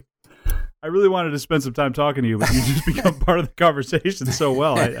will wait. I really wanted to spend some time talking to you, but you just become part of the conversation so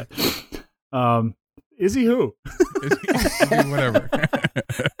well. Is he who? Is he whatever.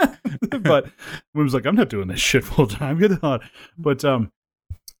 But Wim's like, I'm not doing this shit full time. Get on. But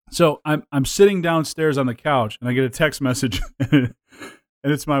so I'm sitting downstairs on the couch and I get a text message and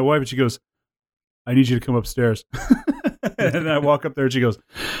it's my wife and she goes, I need you to come upstairs. And then I walk up there and she goes,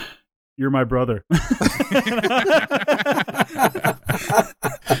 you're my brother.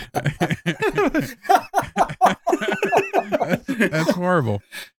 That's horrible.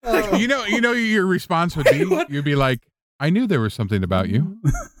 You know, your response would be, you'd be like, I knew there was something about you.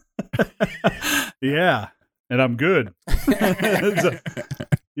 Yeah, and I'm good. So,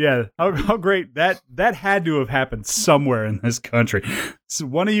 yeah, how great that had to have happened somewhere in this country. So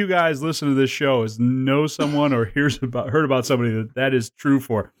one of you guys listening to this show know someone or heard about somebody that is true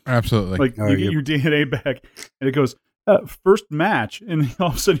for. Absolutely. Like you get your DNA back, and it goes first match, and all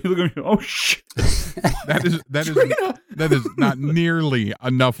of a sudden you look at me, oh shit. That is not nearly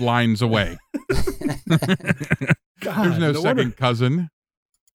enough lines away. God, there's no second cousin.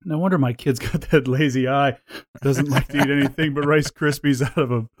 No wonder my kid's got that lazy eye. Doesn't like to eat anything but Rice Krispies out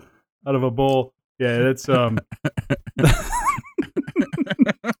of a bowl. Yeah, that's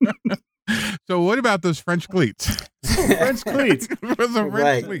So what about those French cleats? French cleats.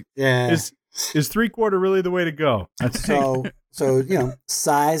 Right. Cleats. Yeah. Is 3/4 really the way to go? So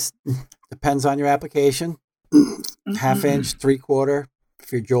size depends on your application. 1/2 inch, 3/4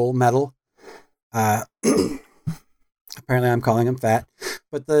 if you're Joel Metal. Apparently I'm calling him fat.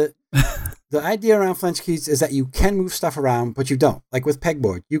 But the idea around French cleats is that you can move stuff around, but you don't. Like with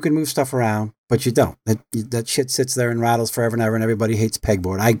pegboard, you can move stuff around, but you don't. That shit sits there and rattles forever and ever, and everybody hates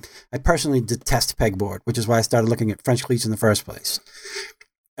pegboard. I personally detest pegboard, which is why I started looking at French cleats in the first place.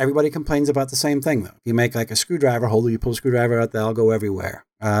 Everybody complains about the same thing, though. If you make like a screwdriver holder, you pull a screwdriver out, they'll go everywhere.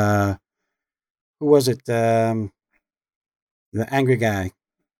 Who was it? The angry guy.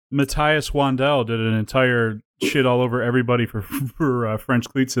 Matthias Wandel did an entire shit all over everybody for French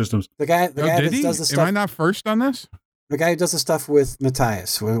cleat systems. The guy that did he? does the stuff. Am I not first on this? The guy who does the stuff with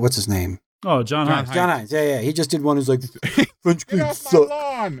Matthias. What's his name? Oh, John Hines. John Hines. Yeah. He just did one who's like, French Get cleats off my suck.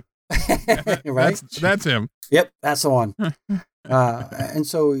 lawn. Right? That's him. Yep, that's the one. And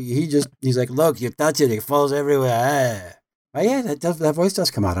so he's like, look, you touch it falls everywhere. Oh yeah, that voice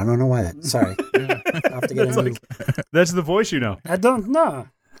does come out. I don't know why. Sorry. I have to get into that's the voice, you know. I don't know.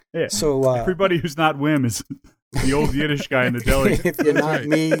 Yeah. So everybody who's not Wim is the old Yiddish guy in the deli. If you're not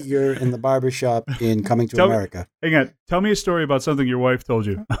me, you're in the barbershop in Coming to America. Hang on. Tell me a story about something your wife told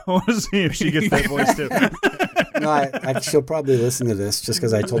you. I want to see if she gets that voice too. No, she'll probably listen to this just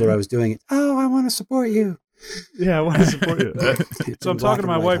because I told her I was doing it. Oh, I want to support you. Yeah, I want to support you. So I'm talking to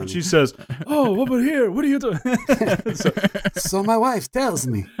my wife, and she says, "Oh, what about here? What are you doing?" So my wife tells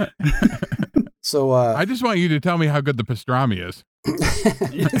me. So I just want you to tell me how good the pastrami is.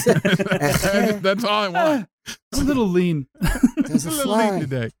 That's all I want. A little lean. There's a fly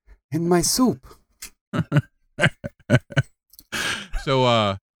today in my soup.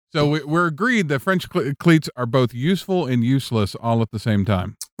 So we're agreed that French cleats are both useful and useless all at the same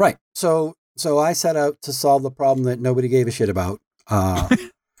time. Right. So I set out to solve the problem that nobody gave a shit about,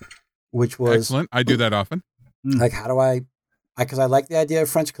 which was excellent. I do that often. Like, how do because I like the idea of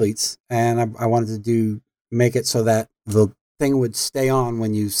French cleats, and I wanted to make it so that the thing would stay on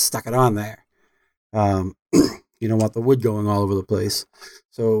when you stuck it on there. You don't want the wood going all over the place.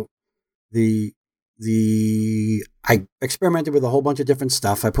 So I experimented with a whole bunch of different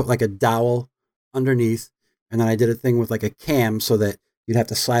stuff. I put like a dowel underneath, and then I did a thing with like a cam so that you'd have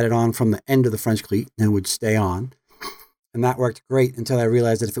to slide it on from the end of the French cleat and it would stay on. And that worked great until I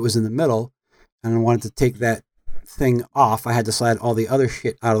realized that if it was in the middle and I wanted to take that thing off, I had to slide all the other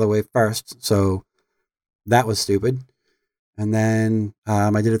shit out of the way first. So that was stupid. And then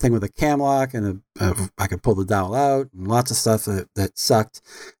I did a thing with a cam lock, and I could pull the dowel out, and lots of stuff that sucked.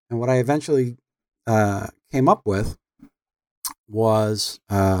 And what I eventually came up with was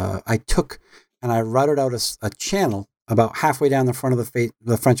I took and I routed out a channel about halfway down the front of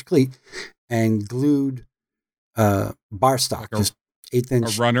the French cleat and glued bar stock, like just 1/8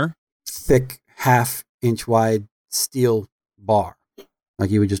 inch, a runner, thick, 1/2 inch wide steel bar, like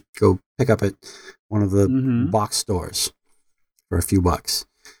you would just go pick up at one of the box stores for a few bucks.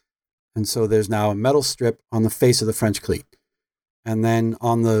 And so there's now a metal strip on the face of the French cleat. And then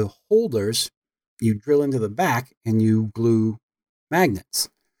on the holders, you drill into the back and you glue magnets.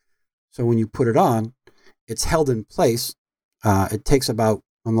 So when you put it on, it's held in place. It takes about,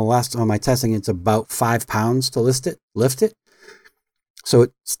 on my testing, it's about 5 pounds to lift it. So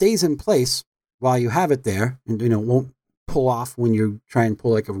it stays in place while you have it there, and won't pull off when you try and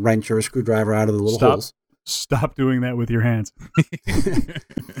pull like a wrench or a screwdriver out of the little holes. Stop doing that with your hands.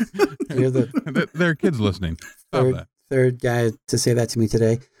 There are kids listening. Third guy to say that to me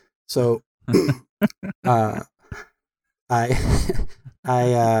today. So the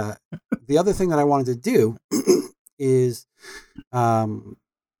other thing that I wanted to do is,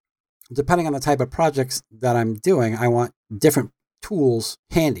 depending on the type of projects that I'm doing, I want different tools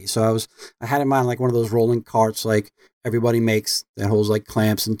handy. So I had in mind like one of those rolling carts like everybody makes that holds like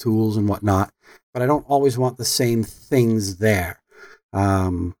clamps and tools and whatnot. But I don't always want the same things there.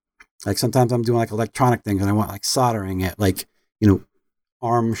 Like sometimes I'm doing like electronic things and I want like soldering at like,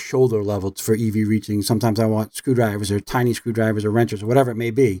 arm shoulder level for EV reaching. Sometimes I want screwdrivers or tiny screwdrivers or wrenches or whatever it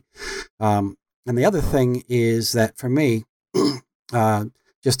may be. And the other thing is that for me,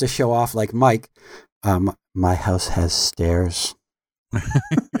 just to show off like Mike, my house has stairs.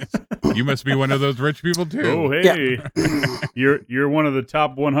 You must be one of those rich people too. Oh, hey, yeah. You're one of the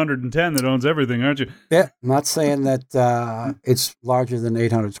top 110 that owns everything, aren't you? Yeah, I'm not saying that it's larger than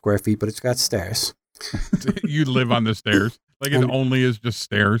 800 square feet, but it's got stairs. You live on the stairs. Like it only is just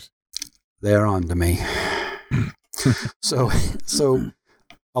stairs. They're on to me. So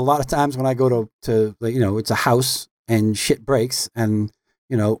a lot of times when I go to it's a house and shit breaks and,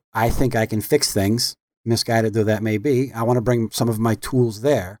 I think I can fix things, misguided though that may be, I want to bring some of my tools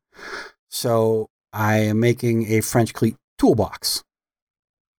there. So I am making a French cleat toolbox.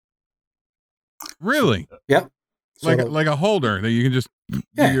 Really? Yep. So, like a holder that you can just do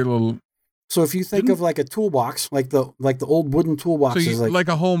your little. So if you think of like a toolbox, like the old wooden toolboxes, so like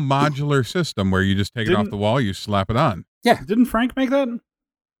a whole modular system where you just take it off the wall, you slap it on. Yeah. Didn't Frank make that?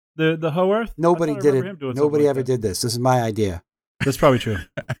 The Hoarth? Nobody did it. Nobody ever did this. This is my idea. That's probably true.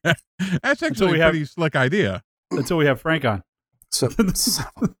 That's actually a pretty slick idea. Until we have Frank on. So son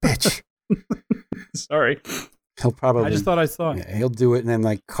of a bitch. Sorry. He'll probably. I just thought I saw. Yeah, he'll do it and then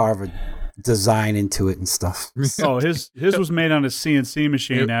like carve a design into it and stuff. Oh, his was made on a CNC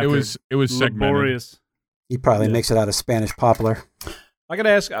machine. It was laborious. He probably makes it out of Spanish poplar. I got to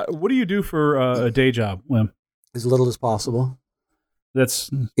ask, what do you do for a day job, Wim? As little as possible. That's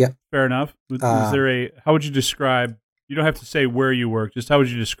fair enough. Is there how would you describe? You don't have to say where you work. Just how would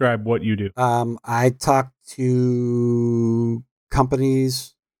you describe what you do? I talk to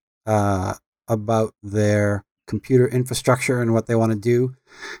companies about their computer infrastructure and what they want to do,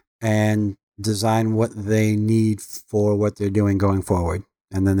 and design what they need for what they're doing going forward.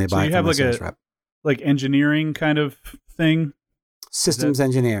 And then they buy it from a sales rep. Like engineering kind of thing? Systems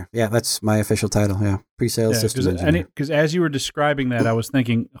engineer. Yeah, that's my official title. Yeah, pre-sales systems engineer. Because as you were describing that, I was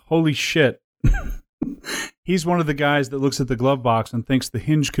thinking, holy shit. He's one of the guys that looks at the glove box and thinks the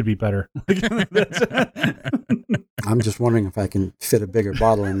hinge could be better. I'm just wondering if I can fit a bigger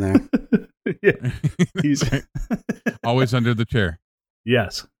bottle in there. Yeah. He's always under the chair.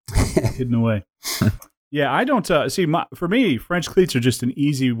 Yes. Hidden away. Yeah, I don't for me, French cleats are just an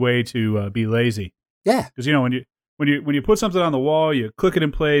easy way to be lazy. Yeah. Because when you put something on the wall, you click it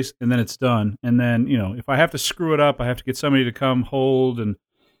in place and then it's done. And then, if I have to screw it up, I have to get somebody to come hold and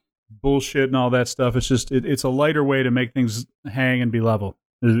bullshit and all that stuff. It's just it's a lighter way to make things hang and be level.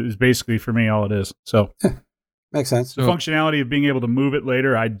 Is basically for me all it is. So makes sense. The functionality of being able to move it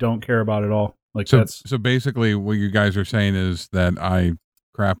later, I don't care about at all. Like so basically what you guys are saying is that I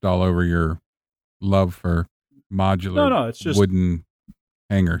crapped all over your love for modular it's just wooden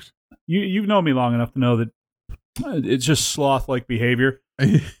hangers. You've known me long enough to know that it's just sloth-like behavior.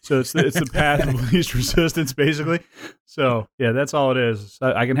 So it's the path of least resistance, basically. So yeah, that's all it is.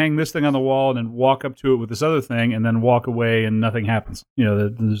 I can hang this thing on the wall and then walk up to it with this other thing, and then walk away, and nothing happens.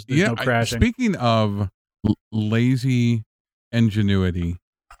 There's no crashing. Speaking of lazy ingenuity,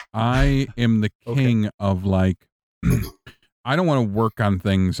 I am the king of like, I don't want to work on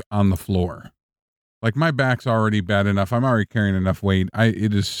things on the floor. Like my back's already bad enough. I'm already carrying enough weight.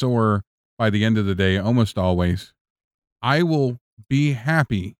 It is sore by the end of the day, almost always. I will be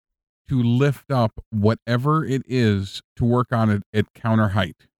happy to lift up whatever it is to work on it at counter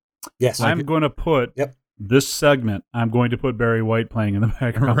height. Yes. I'm going to put this segment, I'm going to put Barry White playing in the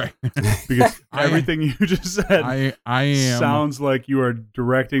background. Right. Because everything you just said I am, sounds like you are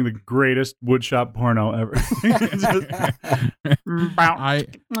directing the greatest woodshop porno ever. I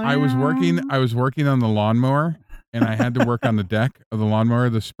was working on the lawnmower, and I had to work on the deck of the lawnmower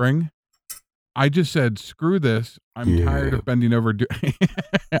this spring. I just said, screw this. I'm tired of bending over.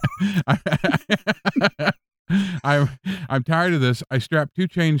 I'm tired of this. I strapped 2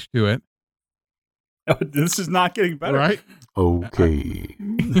 chains to it. Oh, this is not getting better. Right? Okay.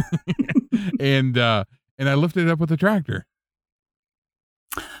 And I lifted it up with the tractor.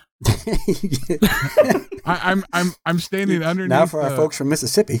 I'm standing underneath. Now for our folks from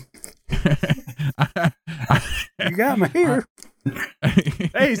Mississippi. You got him here.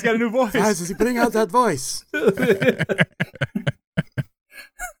 Hey, he's got a new voice. Guys, is he putting out that voice?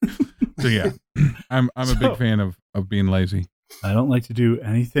 So yeah, I'm a big fan of being lazy. I don't like to do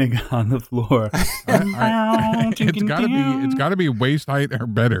anything on the floor. It's got to be waist height or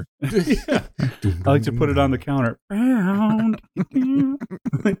better. Yeah. I like to put it on the counter.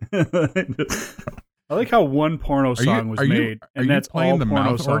 I like how one porno song was made, and that's playing all the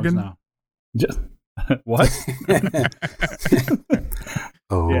porno mouth songs organ now. What?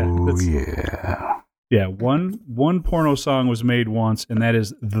 Yeah. One porno song was made once, and that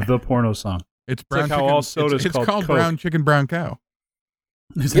is the porno song. It's brown like how all soda's it's called called Coke. brown chicken, brown cow.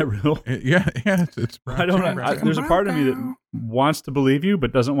 Is that real? Yeah. It's brown I don't chicken, know. brown cow. There's a part of me that wants to believe you,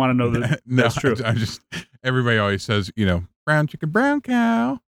 but doesn't want to know that No, that's true. I just everybody always says, brown chicken, brown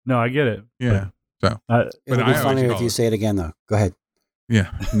cow. No, I get it. Yeah. It would be I always funnier if call you it- say it again, though. Go ahead.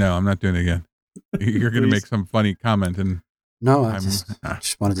 Yeah. No, I'm not doing it again. You're going to Please. make some funny comment, and No, I I'm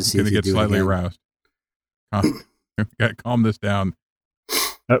just wanted to see going if to you get do slightly it again. aroused. Calm this down.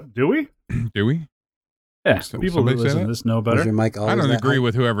 Do we? Do we? Yeah. So- People that somebody say listen that? to this know Was better. your mic I always don't that agree high?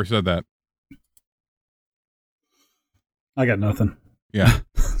 with whoever said that. I got nothing. Yeah.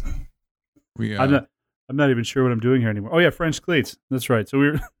 We. I'm not even sure what I'm doing here anymore. Oh yeah, French cleats. That's right. So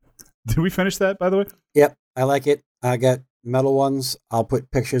did we finish that, by the way? Yep, I like it. I got metal ones. I'll put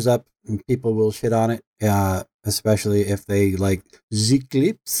pictures up, and people will shit on it, especially if they like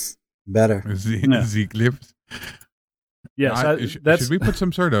Z-Clips better. Z clips. Yes, Should we put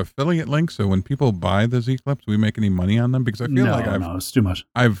some sort of affiliate link so when people buy the Z clips, we make any money on them? Because I feel like it's too much.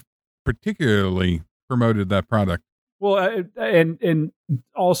 I've particularly promoted that product. Well, and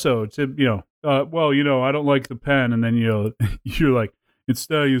also to I don't like the pen, and then you're like,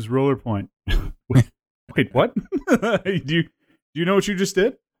 instead I use Roller Point. Wait, what? do you know what you just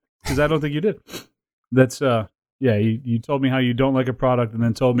did? Because I don't think you did. That's you told me how you don't like a product, and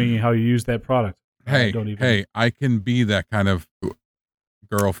then told me how you use that product. Hey, I can be that kind of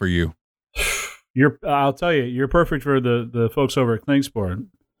girl for you. I'll tell you, you're perfect for the folks over at Klingsport.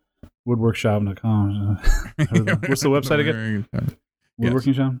 Woodworkshop.com. What's the website again?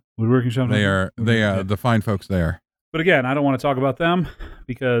 Woodworking Shop? Woodworking Shop? They are the fine folks there. But again, I don't want to talk about them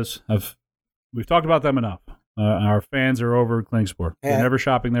because we've talked about them enough. Our fans are over at Klingsport. Yeah. They're never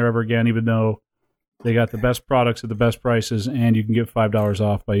shopping there ever again, even though they got the best products at the best prices, and you can get $5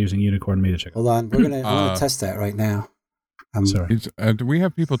 off by using Unicorn Meat Chicken. Hold on, we're gonna test that right now. I'm sorry. Do we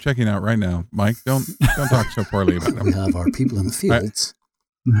have people checking out right now, Mike? Don't talk so poorly about them. We have our people in the fields.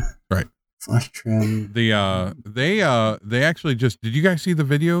 Right. Flush trim. They actually did you guys see the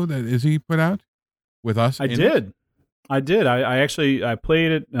video that Izzy put out with us? I did. I actually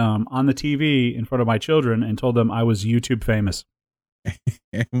played it on the TV in front of my children and told them I was YouTube famous.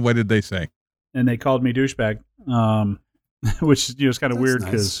 And what did they say? And they called me douchebag, which is kind of weird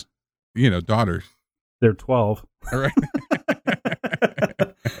because daughters. They're 12. All right.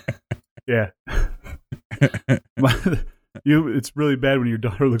 Yeah. It's really bad when your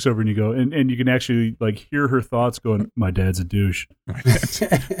daughter looks over and you go, and you can actually hear her thoughts going, "My dad's a douche."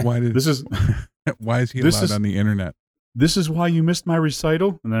 Why is he allowed on the internet? This is why you missed my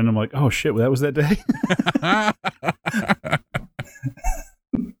recital? And then I'm like, oh shit, that was that day?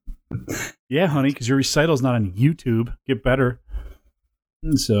 Yeah, honey, because your recital's not on YouTube. Get better.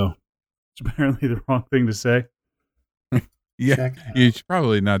 And so it's apparently the wrong thing to say. Yeah, you should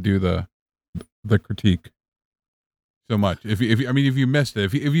probably not do the critique so much. If you missed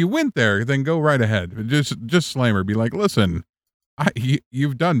it, if you went there, then go right ahead. Just slam her. Be like, listen,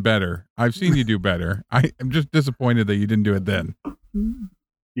 you've done better. I've seen you do better. I'm just disappointed that you didn't do it then.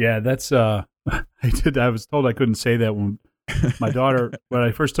 Yeah, that's I was told I couldn't say that when my daughter, when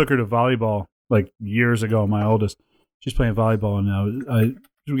I first took her to volleyball years ago, my oldest, she's playing volleyball, and I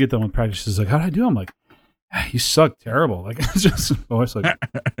we get done with practice. She's like, "How'd I do?" I'm like, "You suck terrible." It's just always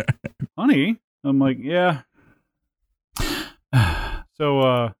honey. I'm like, yeah.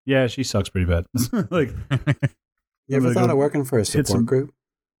 So yeah, she sucks pretty bad. You ever thought of working for a support group?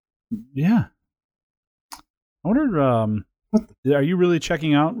 Yeah. I wonder, are you really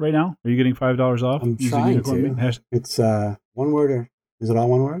checking out right now? Are you getting $5 off? I'm trying to. It's one word, or is it all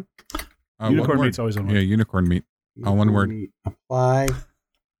one word? Unicorn Meat's always one word. Yeah, Unicorn Meat. All one word. Meat. Apply.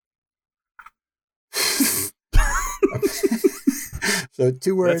 So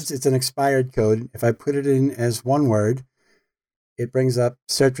 2 words, it's an expired code. If I put it in as 1 word, it brings up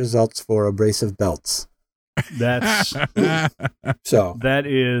search results for abrasive belts. That's so. That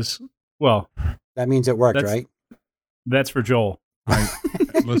is, well. That means it worked, right? That's for Joel.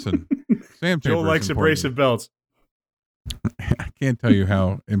 Listen, sandpaper. Joel likes abrasive belts. I can't tell you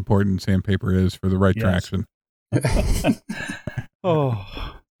how important sandpaper is for the right traction.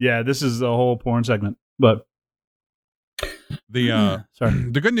 Oh, yeah, this is a whole porn segment, but the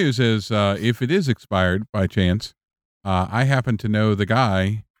good news is if it is expired by chance, I happen to know the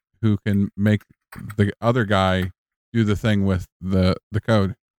guy who can make the other guy do the thing with the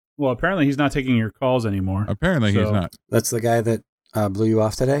code. Well, apparently he's not taking your calls anymore. Apparently he's not. That's the guy that blew you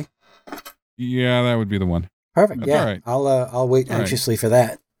off today? Yeah, that would be the one. Perfect. That's yeah. all right. I'll wait anxiously for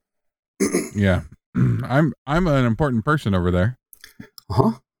that. Yeah. I'm an important person over there.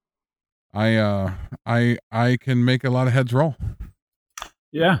 Uh-huh. I can make a lot of heads roll.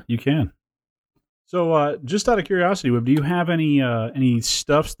 Yeah, you can. So, just out of curiosity, Wib, do you have any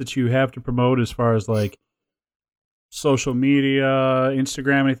stuffs that you have to promote as far as like social media,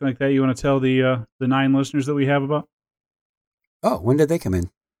 Instagram, anything like that? You want to tell the 9 listeners that we have about? Oh, when did they come in?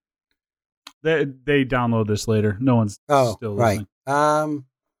 They download this later. No one's still listening. Right.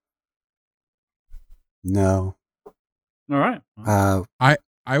 No. All right.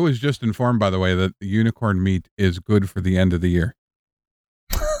 I was just informed, by the way, that the unicorn meat is good for the end of the year.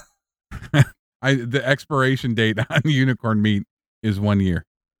 The expiration date on unicorn meat is 1 year.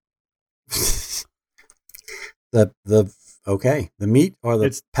 The meat or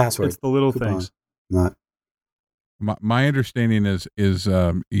the password? It's the little coupon. things. Not. My understanding is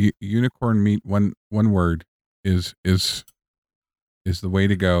unicorn meat one word is the way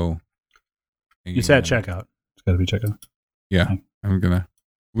to go. You said checkout. It's got to be checkout. Yeah,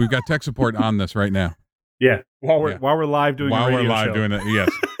 we've got tech support on this right now. Yeah, while we're live doing a radio show. Doing it, yes,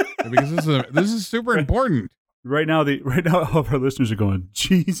 because this is super important. Right now all of our listeners are going,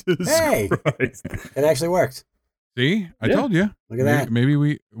 Jesus Christ. It actually worked. See, I told you. Look at that.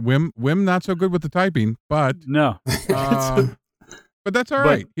 Maybe Wim not so good with the typing, but no, but that's all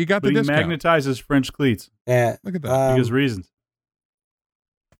right. He got the discount. He magnetizes French cleats. Yeah, look at that. Because reasons.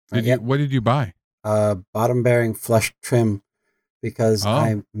 What did you buy? Bottom bearing flush trim, because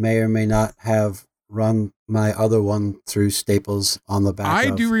I may or may not have run my other one through Staples on the back. I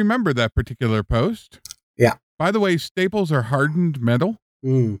do remember that particular post. Yeah. By the way, Staples are hardened metal.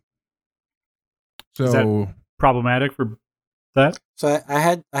 Mm. So is that problematic for that? So I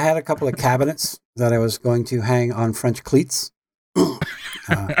had a couple of cabinets that I was going to hang on French cleats.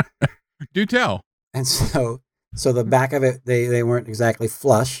 Do tell. And so the back of it, they weren't exactly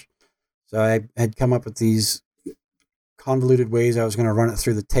flush. So I had come up with these convoluted ways I was going to run it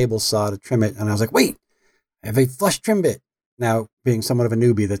through the table saw to trim it. And I was like, wait, I have a flush trim bit. Now, being somewhat of a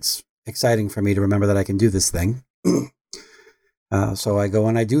newbie, that's exciting for me to remember that I can do this thing. So I go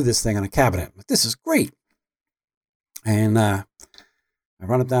and I do this thing on a cabinet. But this is great. And I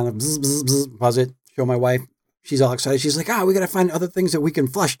run it down, bzz, bzz, bzz, pause it, show my wife. She's all excited. She's like, we got to find other things that we can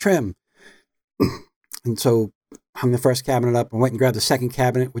flush trim. And so hung the first cabinet up and went and grabbed the second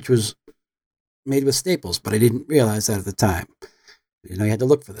cabinet, which was made with Staples, but I didn't realize that at the time. You had to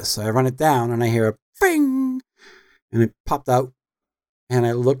look for this. So I run it down and I hear a bing, and it popped out. And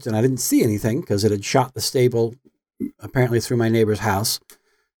I looked and I didn't see anything because it had shot the staple apparently through my neighbor's house.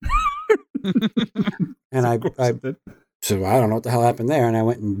 And so I don't know what the hell happened there. And I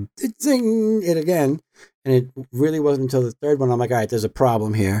went and zing it again. And it really wasn't until the third one I'm like, all right, there's a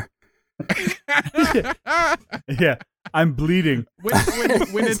problem here. Yeah, I'm bleeding.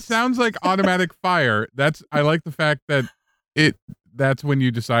 When it sounds like automatic fire, I like the fact that that's when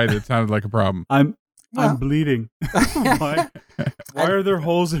you decided it sounded like a problem. I'm bleeding. Why are there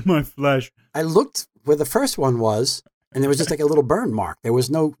holes in my flesh? I looked where the first one was, and there was just like a little burn mark. There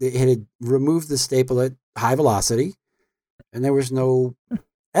was it had removed the staple at high velocity, and there was no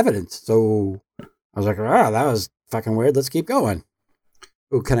evidence. So I was like, that was fucking weird. Let's keep going.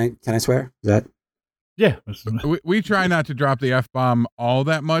 Oh, can I swear? Is that? Yeah. We try not to drop the F-bomb all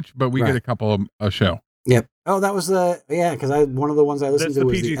that much, but we get a couple a show. Yep. Oh, that was because one of the ones I listened to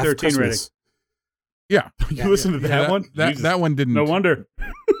was the PG-13 rating. Yeah. You listened to that one? That one didn't. No wonder.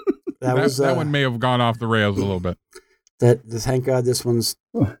 That one may have gone off the rails a little bit. Thank God this one's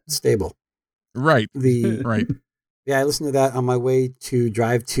stable. Right. Right. Yeah, I listened to that on my way to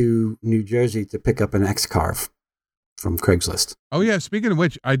drive to New Jersey to pick up an X-Carve from Craigslist. Oh, yeah. Speaking of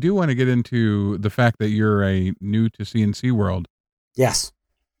which, I do want to get into the fact that you're a new to CNC world. Yes.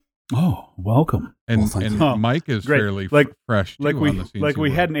 Oh, welcome. And Mike is fairly fresh too, on the CNC like we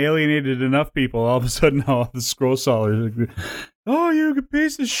world. hadn't alienated enough people. All of a sudden, all the scroll sawers. Oh, you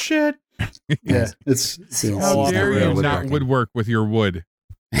piece of shit. Yeah, it's how dare you not woodwork with your wood?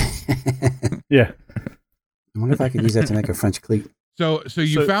 Yeah. I wonder if I could use that to make a French cleat. So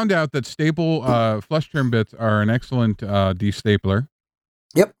you found out that staple flush trim bits are an excellent destapler.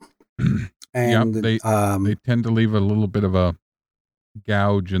 Yep. And they tend to leave a little bit of a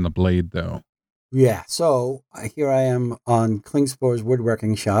gouge in the blade, though. Yeah. So here I am on Klingspor's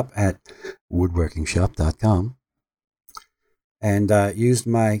woodworking shop at woodworkingshop.com, and used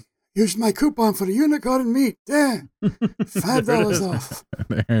my Use my coupon for the unicorn meat. There. $5 off.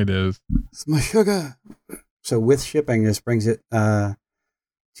 There it is. It's my sugar. So with shipping, this brings it to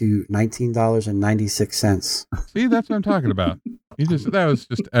 $19.96. See, that's what I'm talking about. That was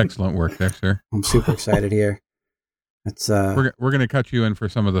just excellent work, Dexter. I'm super excited here. It's we're gonna cut you in for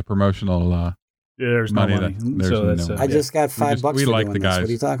some of the promotional there's money. No money. There's no I just got $5 we for like doing the this. guys. What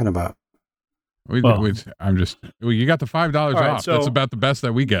are you talking about? You got the $5 right, off. so- That's about the best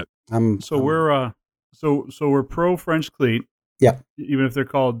that we get. We're we're pro French cleat. Yeah. Even if they're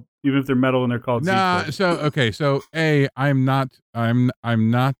metal and they're called. Nah. Z-clip. So I'm not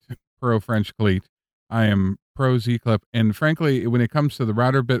pro French cleat. I am pro Z clip. And frankly, when it comes to the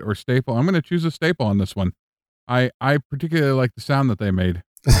router bit or staple, I'm going to choose a staple on this one. I particularly like the sound that they made.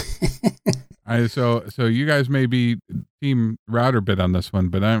 So you guys may be team router bit on this one,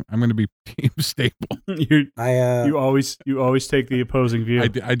 but I'm going to be team staple. you always take the opposing view. I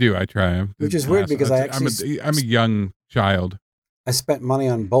do. I try. Which is weird because I'm a young child. I spent money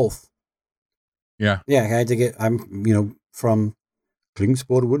on both. Yeah. Yeah, I had to get. I'm from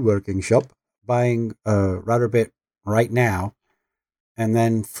Klingspor Woodworking Shop buying a router bit right now, and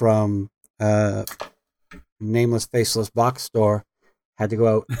then from Nameless Faceless Box Store. Had to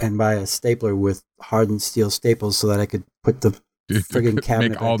go out and buy a stapler with hardened steel staples so that I could put the friggin'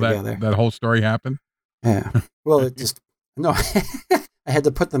 cabinet make all back together. that whole story happen. Yeah. Well, I had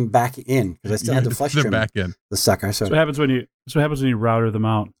to put them back in because I still had to flush trim back in the sucker. That's what happens when you router them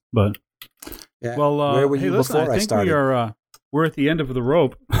out. But yeah. where were you before I started? We're at the end of the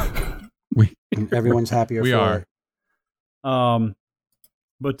rope. And everyone's happier. We for are. It.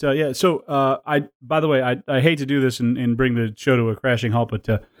 But so by the way, I hate to do this and bring the show to a crashing halt, but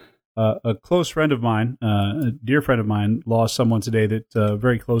a close friend of mine, a dear friend of mine, lost someone today that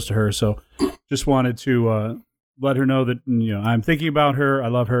very close to her. So just wanted to let her know that I'm thinking about her, I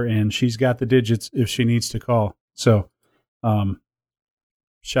love her, and she's got the digits if she needs to call. So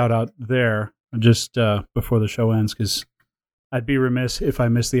shout out there just before the show ends, because I'd be remiss if I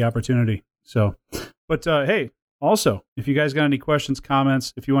missed the opportunity. So, but hey. Also, if you guys got any questions,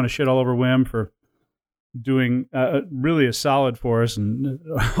 comments, if you want to shit all over Wim for doing really a solid for us and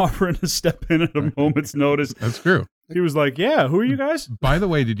offering to step in at a moment's notice. That's true. He was like, yeah, who are you guys? By the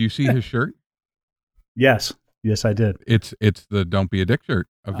way, did you see his shirt? Yes, I did. It's the Don't Be a Dick shirt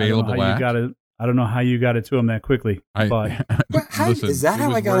available I don't know how you got it to him that quickly. Listen, is that how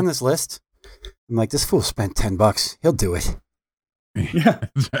I got on this list? I'm like, this fool spent $10. He'll do it. Yeah.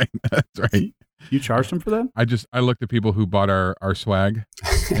 That's right. You charged him for that? I looked at people who bought our swag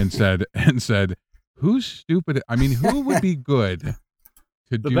and said, who's stupid? I mean, who would be good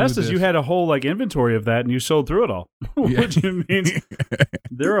to do the best this? is you had a whole inventory of that and you sold through it all. Which means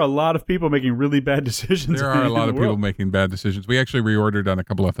there are a lot of people making really bad decisions. There are a lot of people making bad decisions. We actually reordered on a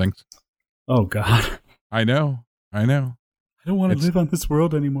couple of things. Oh God. I know. I don't want to live on this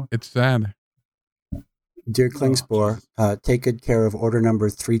world anymore. It's sad. Dear Klingspor, take good care of order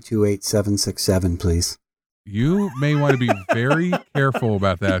number 328767, please. You may want to be very careful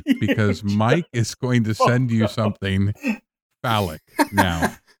about that because Mike is going to send you something phallic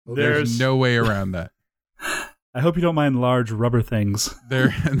now. There's no way around that. I hope you don't mind large rubber things.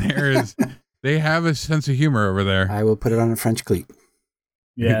 There is. They have a sense of humor over there. I will put it on a French cleat.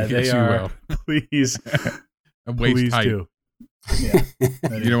 Yeah, yes, they are. You will. Please, waist tight. Do. Yeah.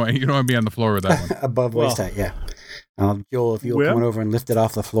 You don't want to be on the floor with that one. Above waist height, yeah. Joel, if you'll come over and lift it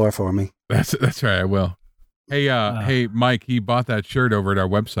off the floor for me. That's right, I will. Hey, hey, Mike, he bought that shirt over at our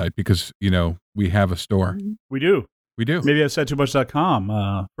website because, we have a store. We do. Maybe I've said too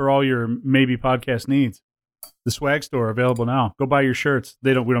much.com for all your maybe podcast needs. The swag store available now. Go buy your shirts.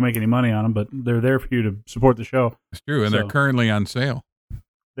 We don't make any money on them, but they're there for you to support the show. It's true, and they're currently on sale.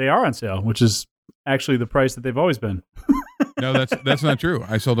 They are on sale, which is actually the price that they've always been. No, that's not true.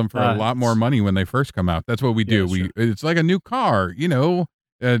 I sold them for a lot more money when they first come out. That's what we do. It's like a new car,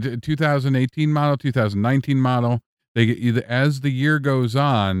 2018 model, 2019 model. They get either as the year goes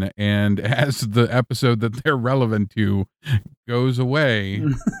on and as the episode that they're relevant to goes away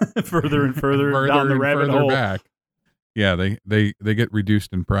further and further down the rabbit hole back. Yeah, they get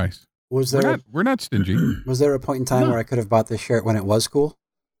reduced in price. We're not stingy. Was there a point in time where I could have bought this shirt when it was cool?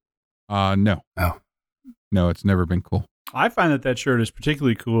 No. Oh. No, it's never been cool. I find that shirt is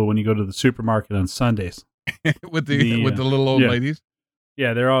particularly cool when you go to the supermarket on Sundays. with the little old ladies?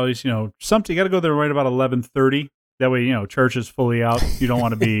 Yeah, they're always, something. You got to go there right about 11:30. That way, church is fully out. You don't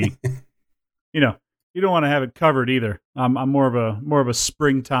want to be, you don't want to have it covered either. I'm more of a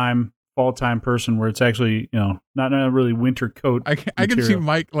springtime, fall time person where it's actually, not a really winter coat. I can see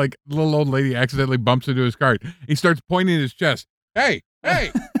Mike, little old lady accidentally bumps into his cart. He starts pointing at his chest. Hey,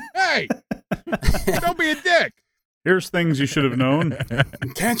 Hey, don't be a dick. Here's things you should have known.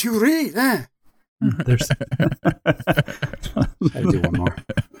 Can't you read? There's. I'll do one more.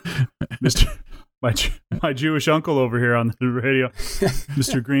 My Jewish uncle over here on the radio,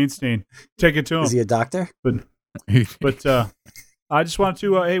 Mr. Greenstein. Take it to him. Is he a doctor? But I just wanted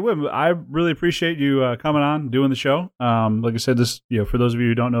to, hey, Wim, I really appreciate you coming on, doing the show. Like I said, this, for those of you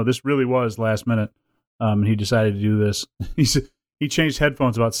who don't know, this really was last minute. And he decided to do this. He changed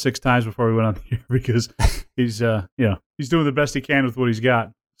headphones about 6 times before we went on the air because he's doing the best he can with what he's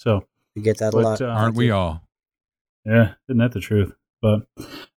got. So you get that a lot, aren't we all? Yeah, isn't that the truth?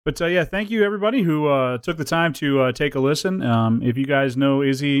 But yeah, thank you everybody who took the time to take a listen. If you guys know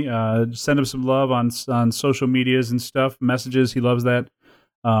Izzy, send him some love on social medias and stuff, messages. He loves that.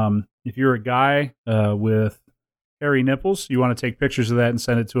 If you're a guy with hairy nipples, you want to take pictures of that and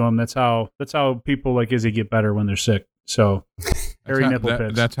send it to him. That's how people like Izzy get better when they're sick. So hairy nipple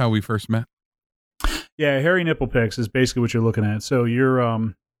pics. That's how we first met. Yeah, hairy nipple pics is basically what you're looking at. So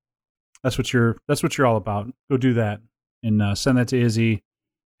you're that's what you're all about. Go do that and send that to Izzy.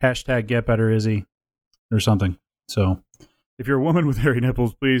 #GetBetterIzzy or something. So if you're a woman with hairy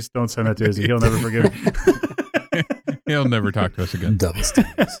nipples, please don't send that to Izzy. He'll never forgive me. He'll never talk to us again. Double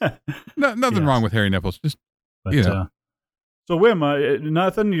standards. Nothing wrong with hairy nipples. Just so Wim,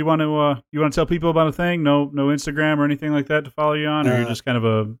 nothing. You want to tell people about a thing? No Instagram or anything like that to follow you on, or you're just kind of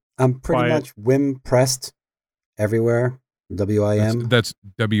a. I'm pretty much Wim Prest everywhere. WIM. That's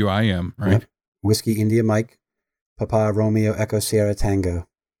WIM, right? Yep. Whiskey India Mike, Papa Romeo Echo Sierra Tango.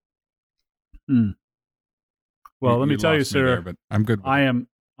 Well, let me tell you, sir. But I'm good. I am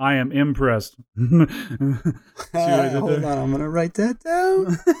impressed. Hold on, I'm gonna write that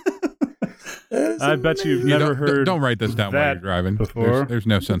down. I bet you've never heard. Don't write this down while you're driving. Before. There's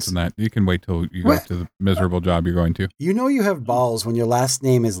no sense in that. You can wait till you go to the miserable job you're going to. You know you have balls when your last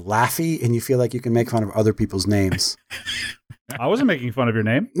name is Laffy and you feel like you can make fun of other people's names. I wasn't making fun of your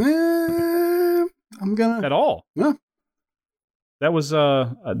name. I'm gonna at all. Yeah. That was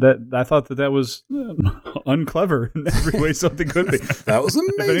that I thought that was unclever in every way something could be. That was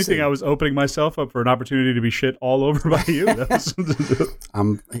amazing. If anything, I was opening myself up for an opportunity to be shit all over by you.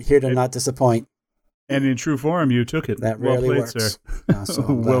 I'm here to not disappoint. And in true form, you took it. That well rarely played, works. sir.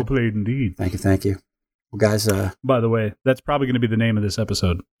 So well played indeed. Thank you. Well, guys. By the way, that's probably going to be the name of this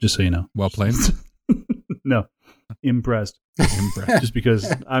episode. Just so you know. Well played. No, impressed. Just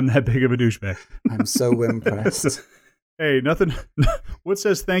because I'm that big of a douchebag. I'm so impressed. Hey, nothing. What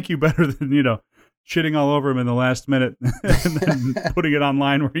says thank you better than shitting all over him in the last minute and then putting it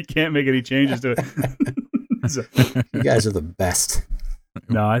online where he can't make any changes to it. So, you guys are the best.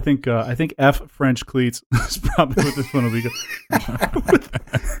 No, I think F French cleats is probably what this one will be good.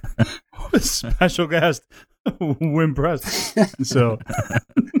 With special guest Wim Prest. So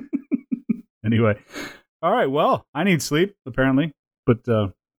anyway, all right. Well, I need sleep apparently, but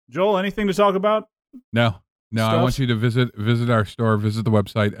Joel, anything to talk about? No. Stuff? I want you to visit our store, visit the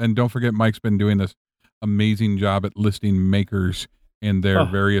website, and don't forget Mike's been doing this amazing job at listing makers and their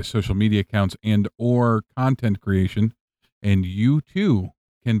various social media accounts and or content creation, and you too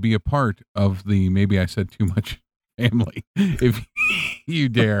can be a part of the maybe I said too much family if you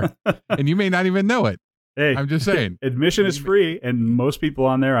dare, and you may not even know it. Hey, I'm just saying, admission is free, and most people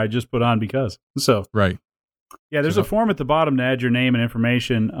on there I just put on because so right. Yeah, there's a form at the bottom to add your name and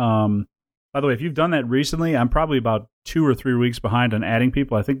information. By the way, if you've done that recently, I'm probably about 2 or 3 weeks behind on adding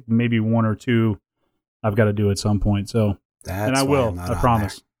people. I think maybe 1 or 2 I've got to do at some point. So, and I will. I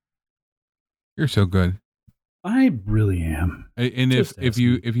promise. There. You're so good. I really am. And if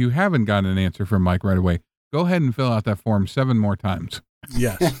you haven't gotten an answer from Mike right away, go ahead and fill out that form 7 more times.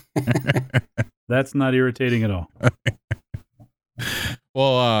 Yes. That's not irritating at all.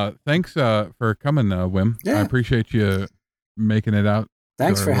 Well, thanks for coming, Wim. Yeah. I appreciate you making it out.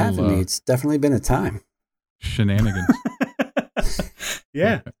 Thanks for having me. It's definitely been a time. Shenanigans.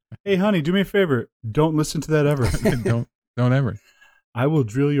 Yeah. Hey, honey, do me a favor. Don't listen to that ever. Don't ever. I will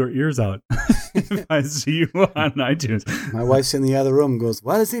drill your ears out if I see you on iTunes. My wife's in the other room and goes,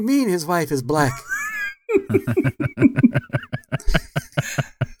 what does he mean his wife is black?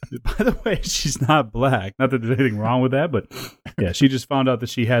 By the way, she's not black. Not that there's anything wrong with that, but yeah, she just found out that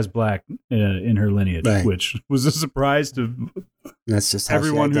she has black in her lineage, right. Which was a surprise to That's just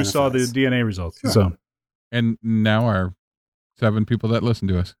everyone who saw the DNA results. Sure. So, and now our 7 people that listen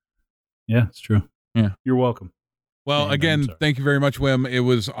to us. Yeah, it's true. Yeah, you're welcome. Well, and again, thank you very much, Wim. It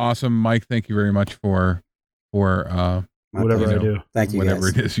was awesome, Mike. Thank you very much for whatever I do. Thank you.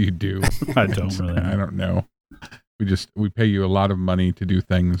 Whatever guys. it is you do. I don't really know. I don't know. We pay you a lot of money to do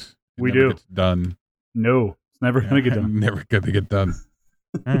things. We do. It's done. No, it's never going to get done. Never going to get done.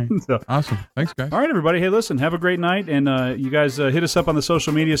 All right. So, awesome. Thanks, guys. All right, everybody. Hey, listen, have a great night. And you guys hit us up on the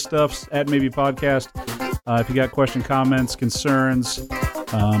social media stuffs at Maybe Podcast. If you got questions, comments, concerns,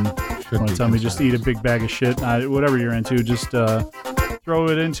 want to tell me just eat a big bag of shit, whatever you're into, just throw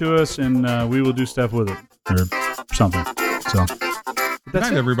it into us and we will do stuff with it or something. So, good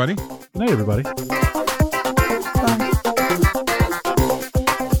night, everybody. Good night, everybody.